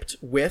be shipped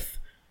with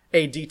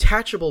a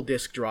detachable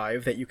disk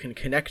drive that you can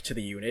connect to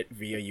the unit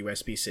via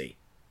USB-C.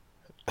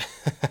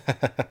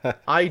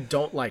 I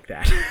don't like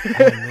that.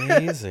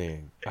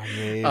 Amazing.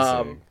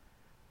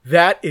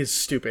 That is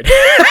stupid.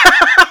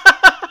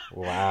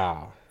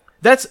 Wow.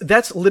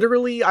 That's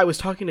literally, I was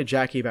talking to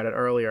Jackie about it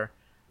earlier.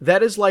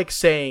 That is like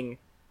saying,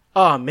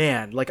 oh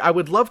man, like I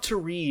would love to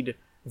read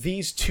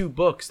these two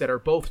books that are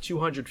both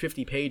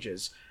 250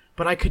 pages,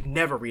 but I could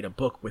never read a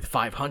book with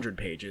 500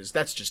 pages.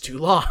 That's just too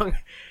long.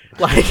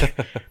 Like,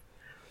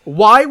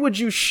 why would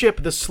you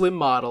ship the slim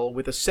model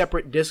with a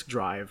separate disk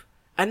drive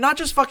and not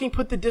just fucking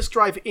put the disk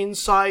drive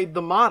inside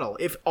the model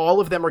if all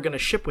of them are going to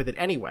ship with it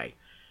anyway?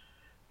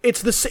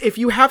 It's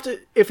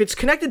if it's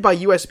connected by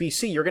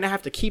USB-C, you're going to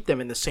have to keep them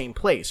in the same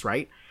place,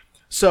 right?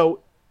 So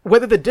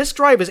whether the disk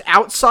drive is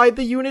outside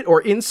the unit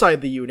or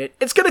inside the unit,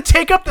 it's going to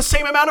take up the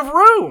same amount of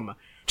room.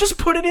 Just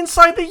put it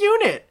inside the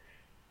unit.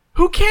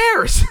 Who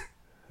cares?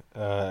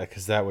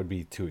 Because that would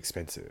be too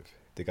expensive.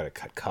 They gotta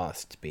cut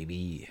costs,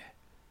 baby.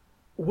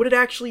 Would it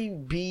actually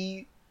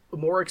be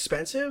more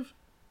expensive?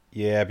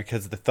 Yeah,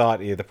 because the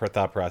thought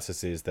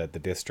process is that the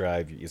disk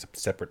drive is a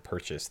separate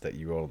purchase that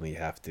you only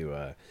have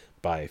to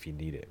buy if you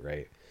need it,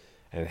 right?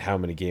 And how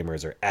many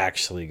gamers are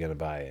actually going to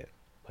buy it?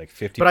 Like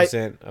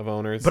 50% of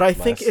owners. But I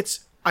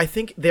less?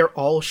 think they're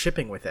all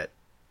shipping with it.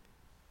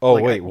 Oh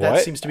Like, wait, what?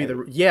 That seems to be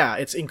yeah,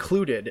 it's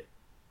included.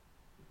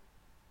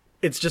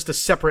 It's just a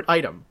separate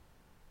item.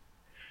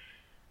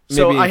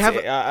 So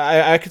Maybe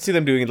I could see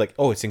them doing it like,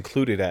 oh, it's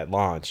included at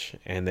launch,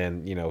 and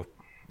then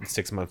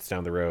 6 months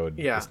down the road,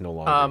 it's no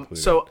longer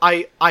included. So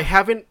I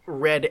haven't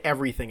read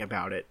everything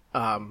about it.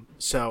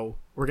 So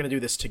we're gonna do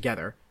this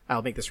together.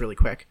 I'll make this really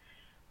quick.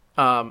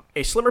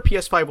 A slimmer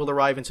PS5 will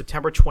arrive in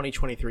September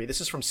 2023.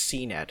 This is from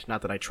CNET.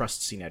 Not that I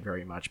trust CNET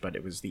very much, but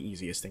it was the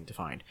easiest thing to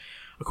find.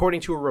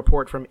 According to a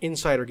report from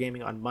Insider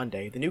Gaming on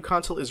Monday, the new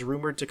console is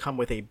rumored to come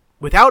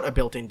without a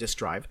built-in disk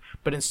drive,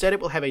 but instead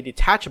it will have a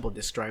detachable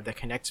disk drive that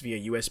connects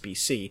via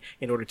USB-C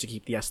in order to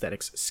keep the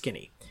aesthetics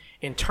skinny.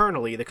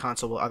 Internally, the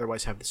console will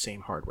otherwise have the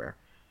same hardware.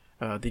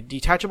 The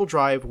detachable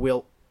drive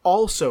will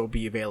also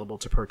be available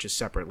to purchase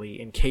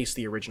separately in case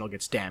the original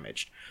gets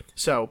damaged.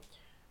 So,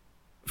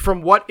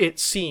 from what it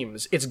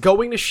seems, it's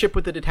going to ship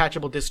with the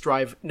detachable disk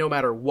drive no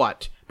matter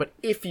what, but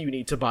if you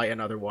need to buy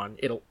another one,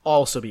 it'll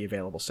also be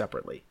available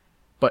separately.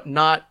 But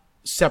not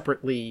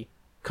separately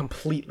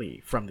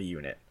completely from the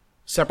unit.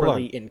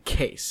 Separately in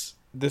case.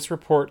 This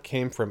report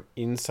came from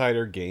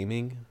Insider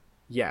Gaming?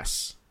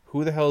 Yes.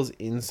 Who the hell is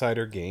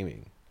Insider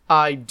Gaming?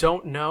 I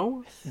don't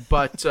know,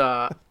 but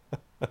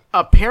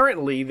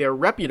apparently they're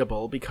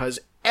reputable because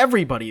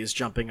everybody is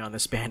jumping on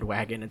this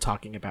bandwagon and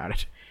talking about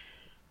it.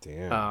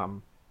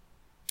 Damn.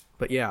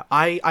 But yeah,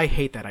 I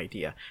hate that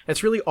idea.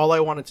 That's really all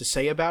I wanted to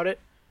say about it.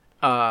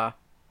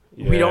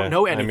 We don't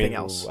know anything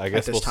else I guess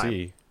at this we'll time.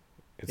 see.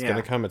 It's going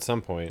to come at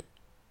some point.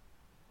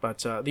 But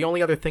the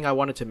only other thing I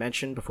wanted to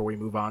mention before we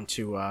move on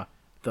to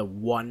the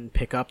one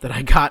pickup that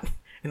I got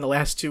in the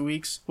last 2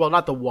 weeks, well,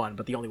 not the one,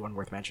 but the only one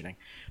worth mentioning,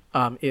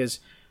 is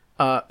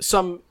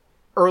some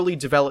early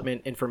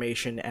development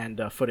information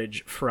and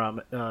footage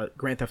from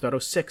Grand Theft Auto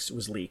 6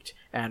 was leaked,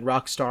 and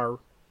Rockstar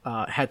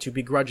had to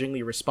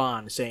begrudgingly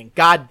respond, saying,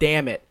 "God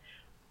damn it."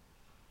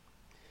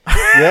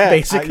 Yeah,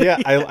 basically.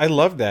 I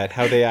love that,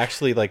 how they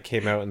actually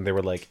came out and they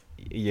were like,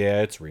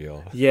 yeah, it's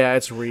real. Yeah,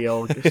 it's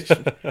real.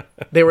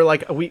 They were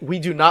like, we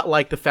do not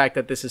like the fact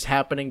that this is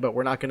happening, but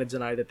we're not going to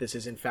deny that this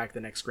is in fact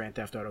the next Grand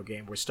Theft Auto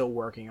game. We're still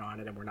working on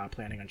it, and we're not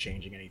planning on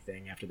changing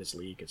anything after this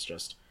leak. It's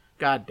just,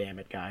 God damn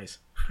it, guys.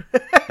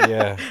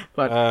 Yeah.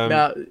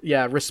 But,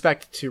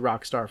 respect to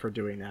Rockstar for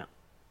doing that.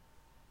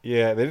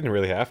 Yeah, they didn't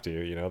really have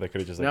to, They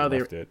could have just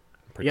left it.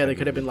 Yeah, they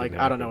could have been like,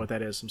 I don't know what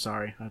that is. I'm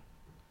sorry.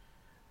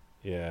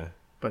 Yeah.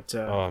 But,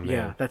 oh, man.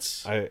 yeah,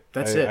 that's it.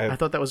 I I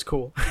thought that was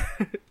cool.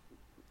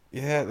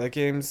 Yeah, that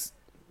game's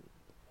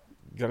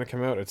gonna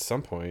come out at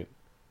some point.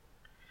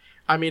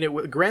 I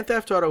mean, Grand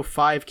Theft Auto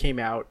 5 came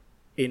out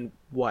in,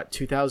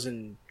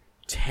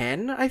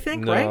 2010, I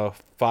think, right? No,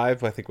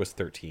 5, I think, was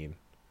 13.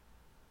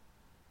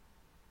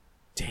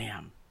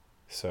 Damn.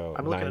 So,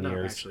 I'm 9 looking it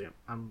years. up, actually.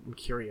 I'm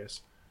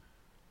curious.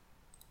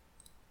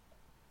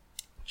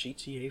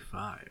 GTA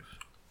 5.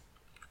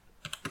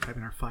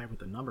 Typing our 5 with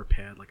the number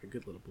pad like a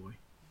good little boy.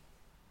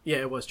 Yeah,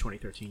 it was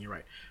 2013, you're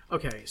right.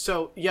 Okay,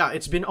 so, yeah,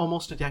 it's been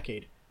almost a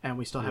decade, and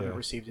we still haven't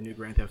received a new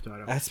Grand Theft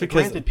Auto. That's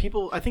because...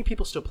 Granted, I think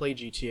people still play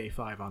GTA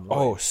 5 online.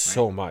 Oh, right?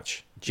 so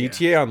much.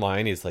 GTA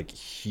Online is,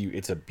 huge.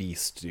 It's a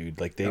beast, dude.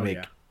 They make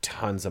yeah.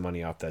 tons of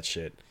money off that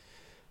shit.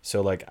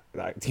 So,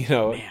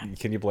 Man.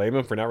 can you blame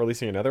them for not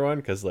releasing another one?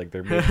 Because,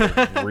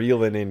 they're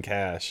reeling in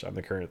cash on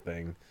the current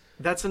thing.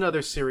 That's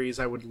another series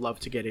I would love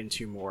to get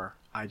into more.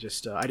 I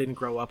just, I didn't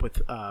grow up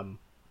with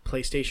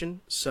PlayStation,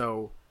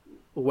 so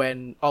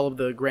when all of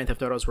the Grand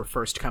Theft Autos were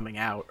first coming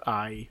out,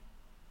 I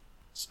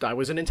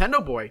was a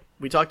Nintendo boy.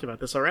 We talked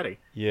about this already.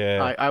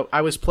 Yeah.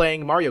 I was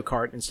playing Mario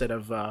Kart instead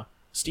of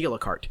Steal a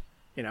Kart,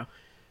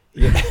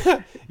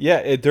 Yeah,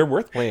 yeah, they're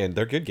worth playing.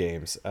 They're good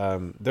games.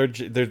 They're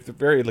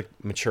very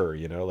mature.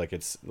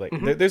 It's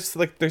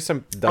there's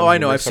some. Oh, I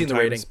know. I've seen the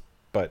rating,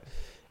 but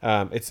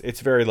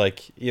it's very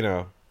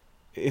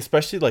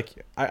especially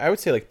I would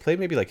say play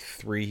maybe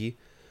 3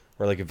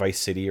 or Vice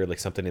City or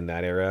something in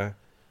that era.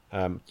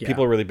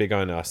 People are really big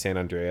on San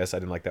Andreas. I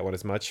didn't like that one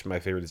as much. My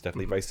favorite is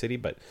definitely Vice City,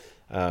 but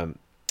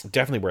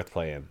definitely worth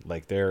playing.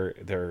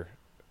 They're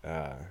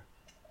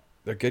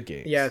good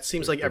games. Yeah, it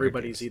seems they're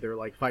everybody's either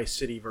Vice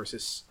City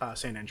versus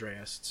San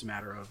Andreas. It's a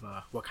matter of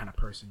what kind of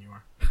person you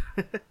are.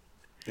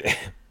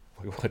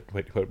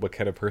 What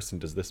kind of person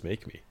does this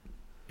make me?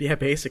 Yeah,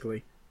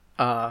 basically.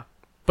 But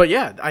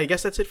yeah, I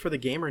guess that's it for the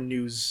gamer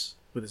news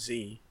with a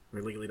Z.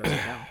 Or legally doesn't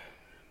count.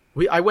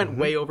 I went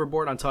way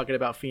overboard on talking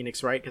about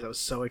Phoenix Wright because I was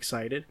so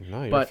excited.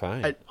 No, you're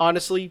fine.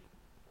 Honestly,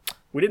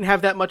 we didn't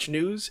have that much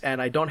news,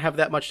 and I don't have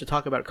that much to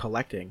talk about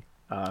collecting.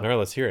 All right,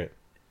 let's hear it.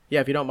 Yeah,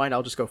 if you don't mind,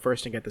 I'll just go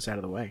first and get this out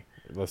of the way.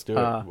 Let's do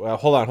it. Well,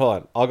 hold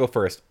on. I'll go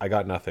first. I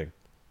got nothing.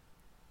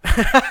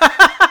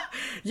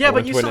 Yeah,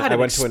 but you still had an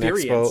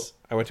experience.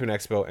 I went to an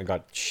expo and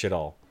got shit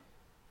all.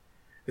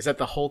 Is that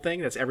the whole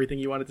thing? That's everything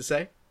you wanted to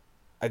say?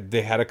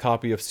 They had a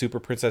copy of Super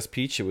Princess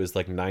Peach. It was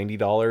like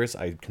 $90.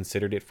 I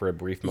considered it for a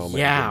brief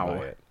moment. And didn't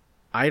buy it.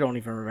 I don't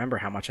even remember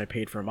how much I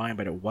paid for mine,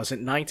 but it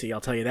wasn't 90.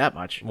 I'll tell you that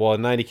much. Well,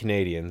 90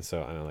 Canadian,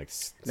 so I don't know, like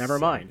never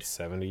mind.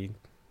 70.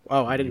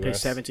 Oh, I didn't pay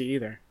US. 70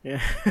 either.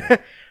 Yeah.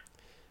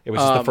 It was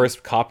just the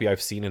first copy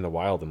I've seen in the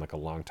wild in like a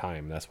long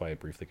time. That's why I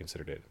briefly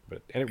considered it.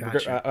 But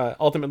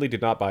ultimately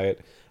did not buy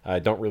it. I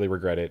don't really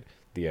regret it.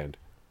 The end.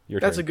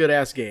 That's a good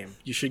ass game.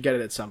 You should get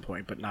it at some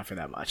point, but not for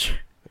that much.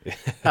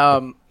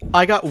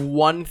 I got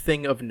one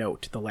thing of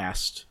note the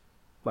last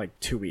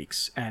 2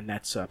 weeks, and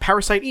that's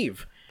Parasite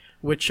Eve,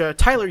 which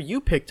Tyler, you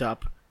picked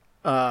up,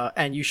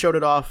 and you showed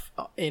it off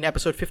in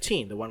episode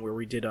 15, the one where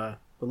we did the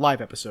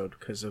live episode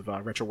because of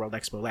Retro World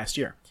Expo last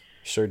year.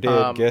 Sure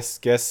did.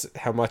 Guess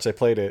how much I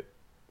played it.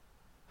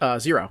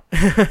 0.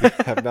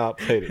 Have not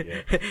played it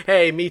yet.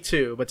 Hey, me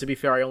too. But to be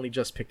fair, I only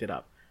just picked it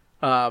up.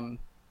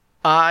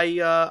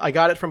 I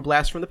got it from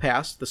Blast from the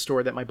Past, the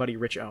store that my buddy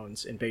Rich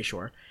owns in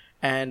Bayshore,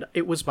 and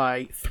it was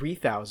my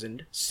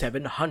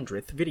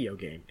 3,700th video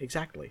game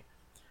exactly.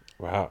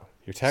 Wow,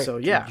 you're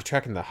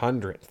tracking the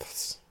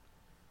hundredths.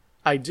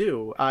 I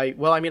do. I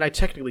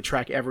technically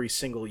track every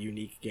single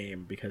unique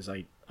game because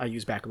I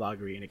use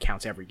Backloggery and it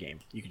counts every game.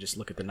 You can just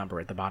look at the number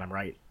at the bottom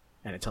right,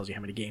 and it tells you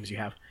how many games you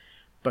have.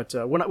 But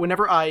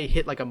whenever I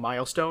hit like a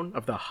milestone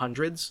of the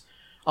hundreds,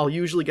 I'll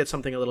usually get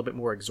something a little bit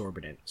more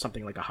exorbitant,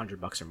 something like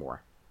 $100 or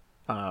more.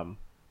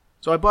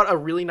 So I bought a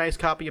really nice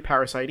copy of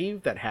Parasite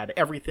Eve that had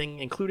everything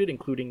included,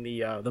 including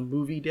the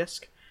movie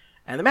disc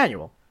and the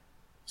manual.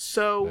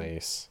 So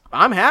nice.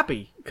 I'm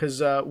happy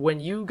because when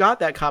you got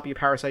that copy of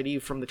Parasite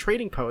Eve from the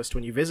Trading Post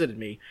when you visited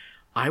me,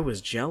 I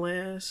was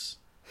jealous.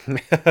 Are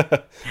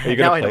you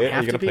gonna play it?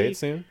 Are you gonna play it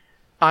soon?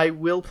 I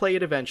will play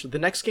it eventually. The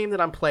next game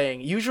that I'm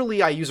playing,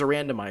 usually I use a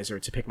randomizer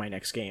to pick my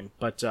next game,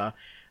 but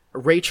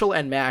Rachel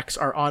and Max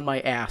are on my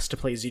ass to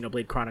play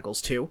Xenoblade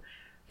Chronicles 2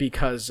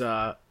 because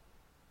I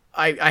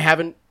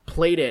haven't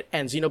played it,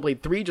 and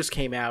Xenoblade 3 just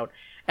came out,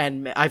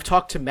 and I've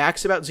talked to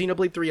Max about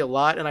Xenoblade 3 a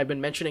lot, and I've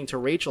been mentioning to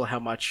Rachel how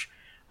much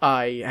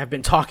I have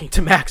been talking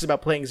to Max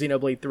about playing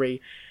Xenoblade 3.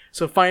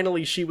 So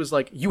finally she was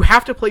like, you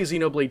have to play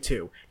Xenoblade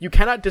 2. You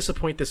cannot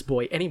disappoint this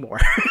boy anymore.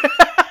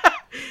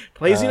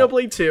 Play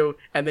Xenoblade 2,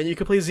 and then you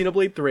can play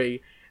Xenoblade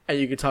 3, and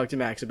you can talk to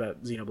Max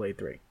about Xenoblade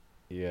 3.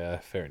 Yeah,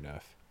 fair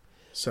enough.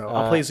 So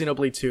I'll play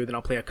Xenoblade 2, then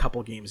I'll play a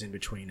couple games in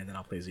between, and then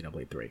I'll play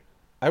Xenoblade 3.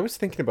 I was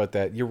thinking about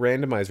that. Your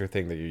randomizer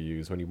thing that you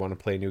use when you want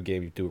to play a new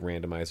game, you do a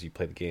randomizer, you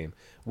play the game.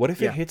 What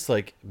if it hits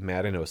like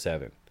Madden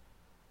 07?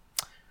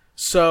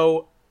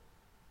 So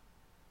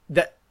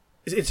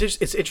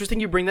it's interesting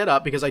you bring that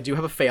up because I do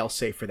have a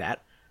fail-safe for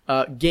that.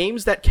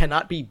 Games that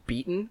cannot be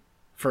beaten,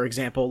 for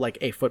example, like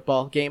a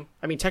football game.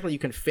 I mean, technically you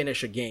can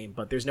finish a game,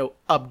 but there's no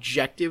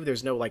objective.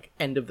 There's no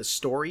end of the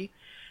story.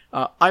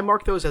 I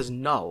mark those as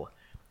null.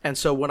 And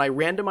so when I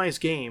randomize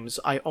games,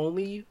 I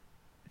only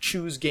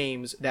choose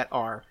games that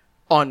are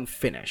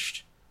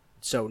unfinished.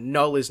 So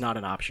null is not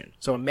an option.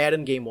 So a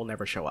Madden game will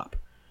never show up.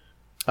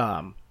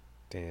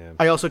 Damn.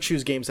 I also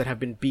choose games that have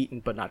been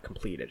beaten but not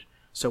completed.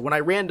 So when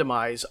I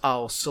randomize,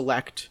 I'll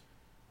select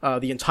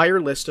the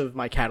entire list of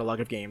my catalog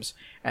of games,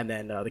 and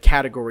then the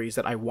categories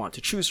that I want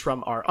to choose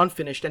from are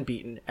unfinished and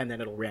beaten, and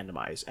then it'll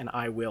randomize. And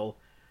I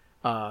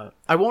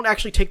won't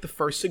actually take the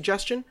first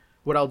suggestion.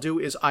 What I'll do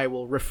is I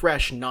will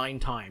refresh 9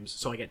 times,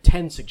 so I get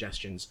 10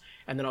 suggestions,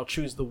 and then I'll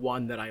choose the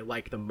one that I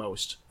like the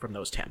most from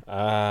those 10.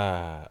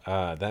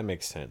 That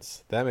makes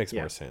sense. That makes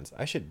more sense.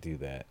 I should do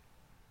that.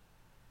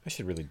 I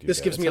should really do that. This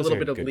gives me a little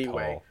bit of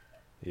leeway. Call.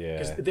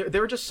 Yeah.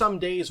 There are just some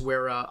days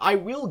where I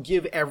will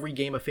give every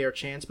game a fair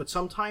chance, but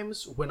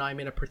sometimes when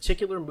I'm in a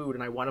particular mood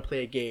and I want to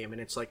play a game,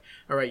 and it's like,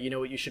 all right, you know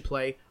what you should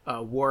play?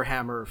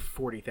 Warhammer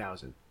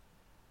 40,000.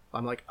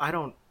 I'm like, I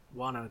don't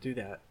want to do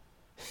that.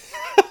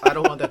 I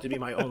don't want that to be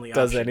my only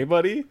option. Does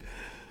anybody?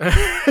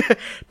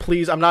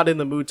 Please, I'm not in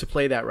the mood to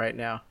play that right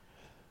now.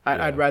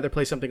 I'd rather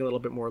play something a little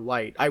bit more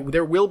light.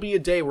 There will be a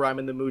day where I'm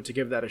in the mood to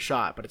give that a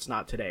shot, but it's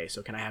not today.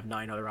 So can I have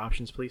 9 other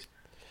options, please?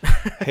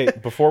 Hey,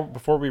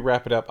 before we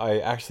wrap it up, I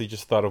actually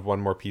just thought of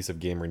one more piece of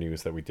gamer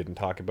news that we didn't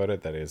talk about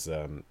it that is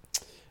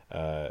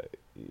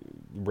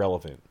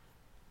relevant.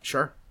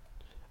 Sure.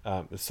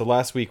 So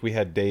last week we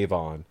had Dave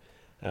on,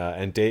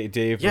 and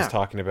Dave was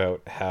talking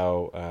about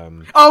how...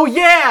 oh,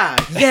 yeah!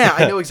 Yeah,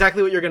 I know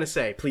exactly what you're going to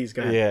say. Please,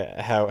 go ahead.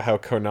 Yeah, how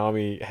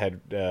Konami had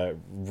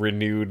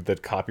renewed the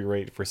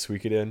copyright for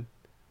Suikoden.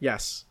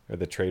 Yes. Or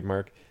the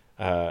trademark.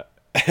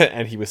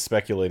 And he was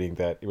speculating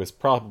that it was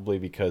probably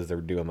because they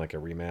were doing like a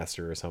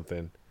remaster or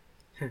something.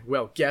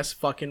 Well, guess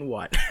fucking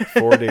what?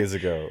 4 days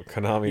ago,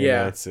 Konami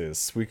announces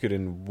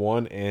Suikoden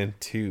 1 and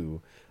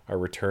 2 are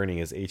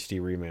returning as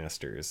HD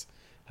remasters,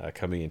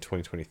 coming in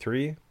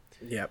 2023.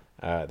 Yep.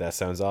 That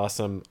sounds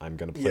awesome. I'm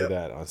going to play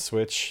that on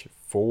Switch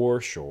for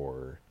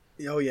sure.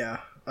 Oh, yeah.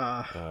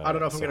 I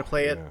don't know if I'm going to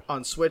play it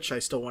on Switch. I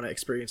still want to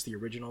experience the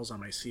originals on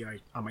my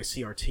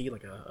CRT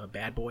like a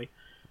bad boy.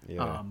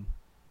 Yeah.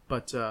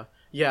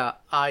 Yeah,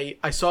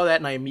 I saw that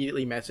and I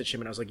immediately messaged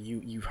him and I was like,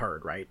 you've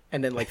heard, right?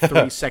 And then like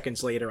 3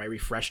 seconds later, I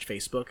refreshed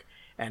Facebook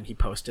and he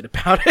posted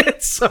about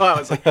it. So I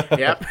was like,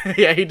 yep,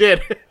 yeah, he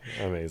did.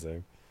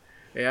 Amazing.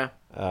 Yeah.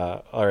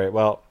 All right.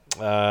 Well,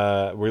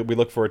 we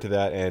look forward to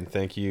that, and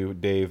thank you,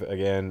 Dave,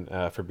 again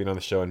for being on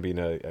the show and being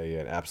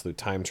an absolute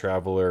time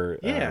traveler.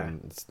 Yeah.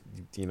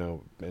 You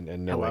know,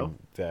 and knowing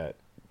that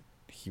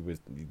he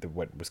was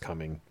what was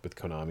coming with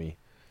Konami.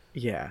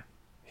 Yeah.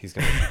 He's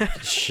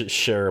gonna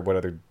share what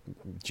other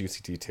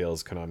juicy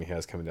details Konami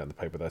has coming down the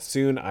pipe with us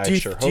soon. Do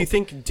you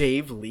think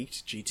Dave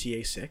leaked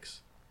GTA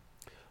 6?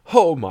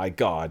 Oh my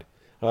God,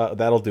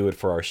 that'll do it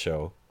for our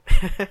show.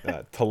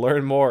 To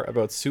learn more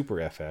about Super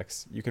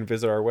FX, you can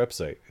visit our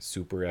website,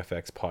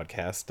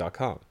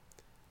 superfxpodcast.com.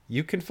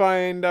 You can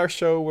find our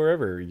show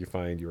wherever you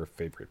find your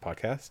favorite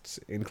podcasts,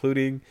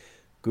 including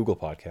Google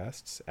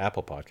Podcasts,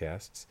 Apple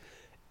Podcasts,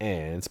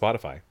 and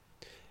Spotify.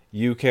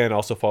 You can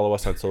also follow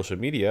us on social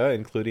media,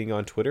 including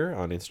on Twitter,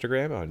 on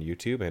Instagram, on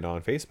YouTube, and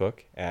on Facebook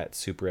at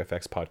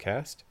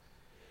SuperFX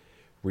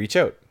Reach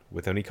out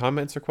with any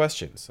comments or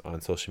questions on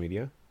social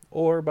media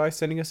or by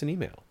sending us an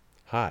email.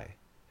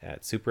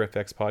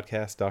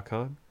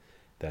 hi@superfxpodcast.com.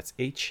 That's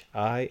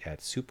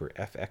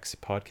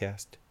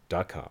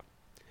hi@superfxpodcast.com.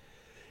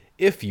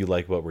 If you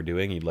like what we're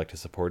doing and you'd like to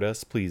support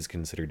us, please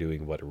consider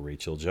doing what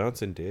Rachel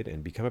Johnson did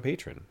and become a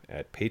patron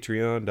at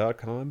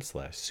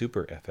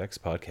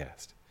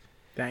patreon.com/superfxpodcast.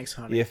 Thanks,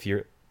 honey. If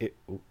you're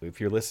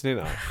listening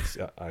on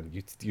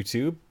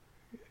YouTube,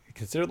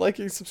 consider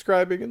liking,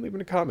 subscribing, and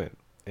leaving a comment.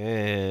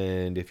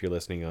 And if you're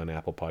listening on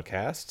Apple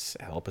Podcasts,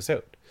 help us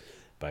out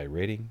by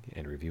rating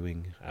and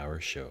reviewing our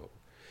show.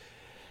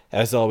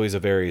 As always, a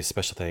very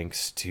special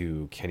thanks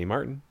to Kenny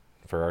Martin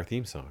for our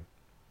theme song.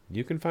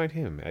 You can find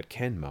him at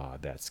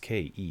Kenma, that's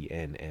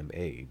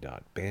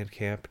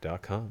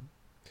KENMA.bandcamp.com.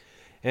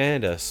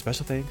 And a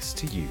special thanks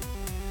to you.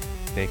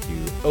 Thank you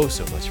oh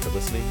so much for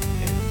listening,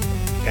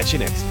 and catch you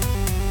next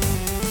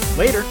time.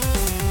 Later.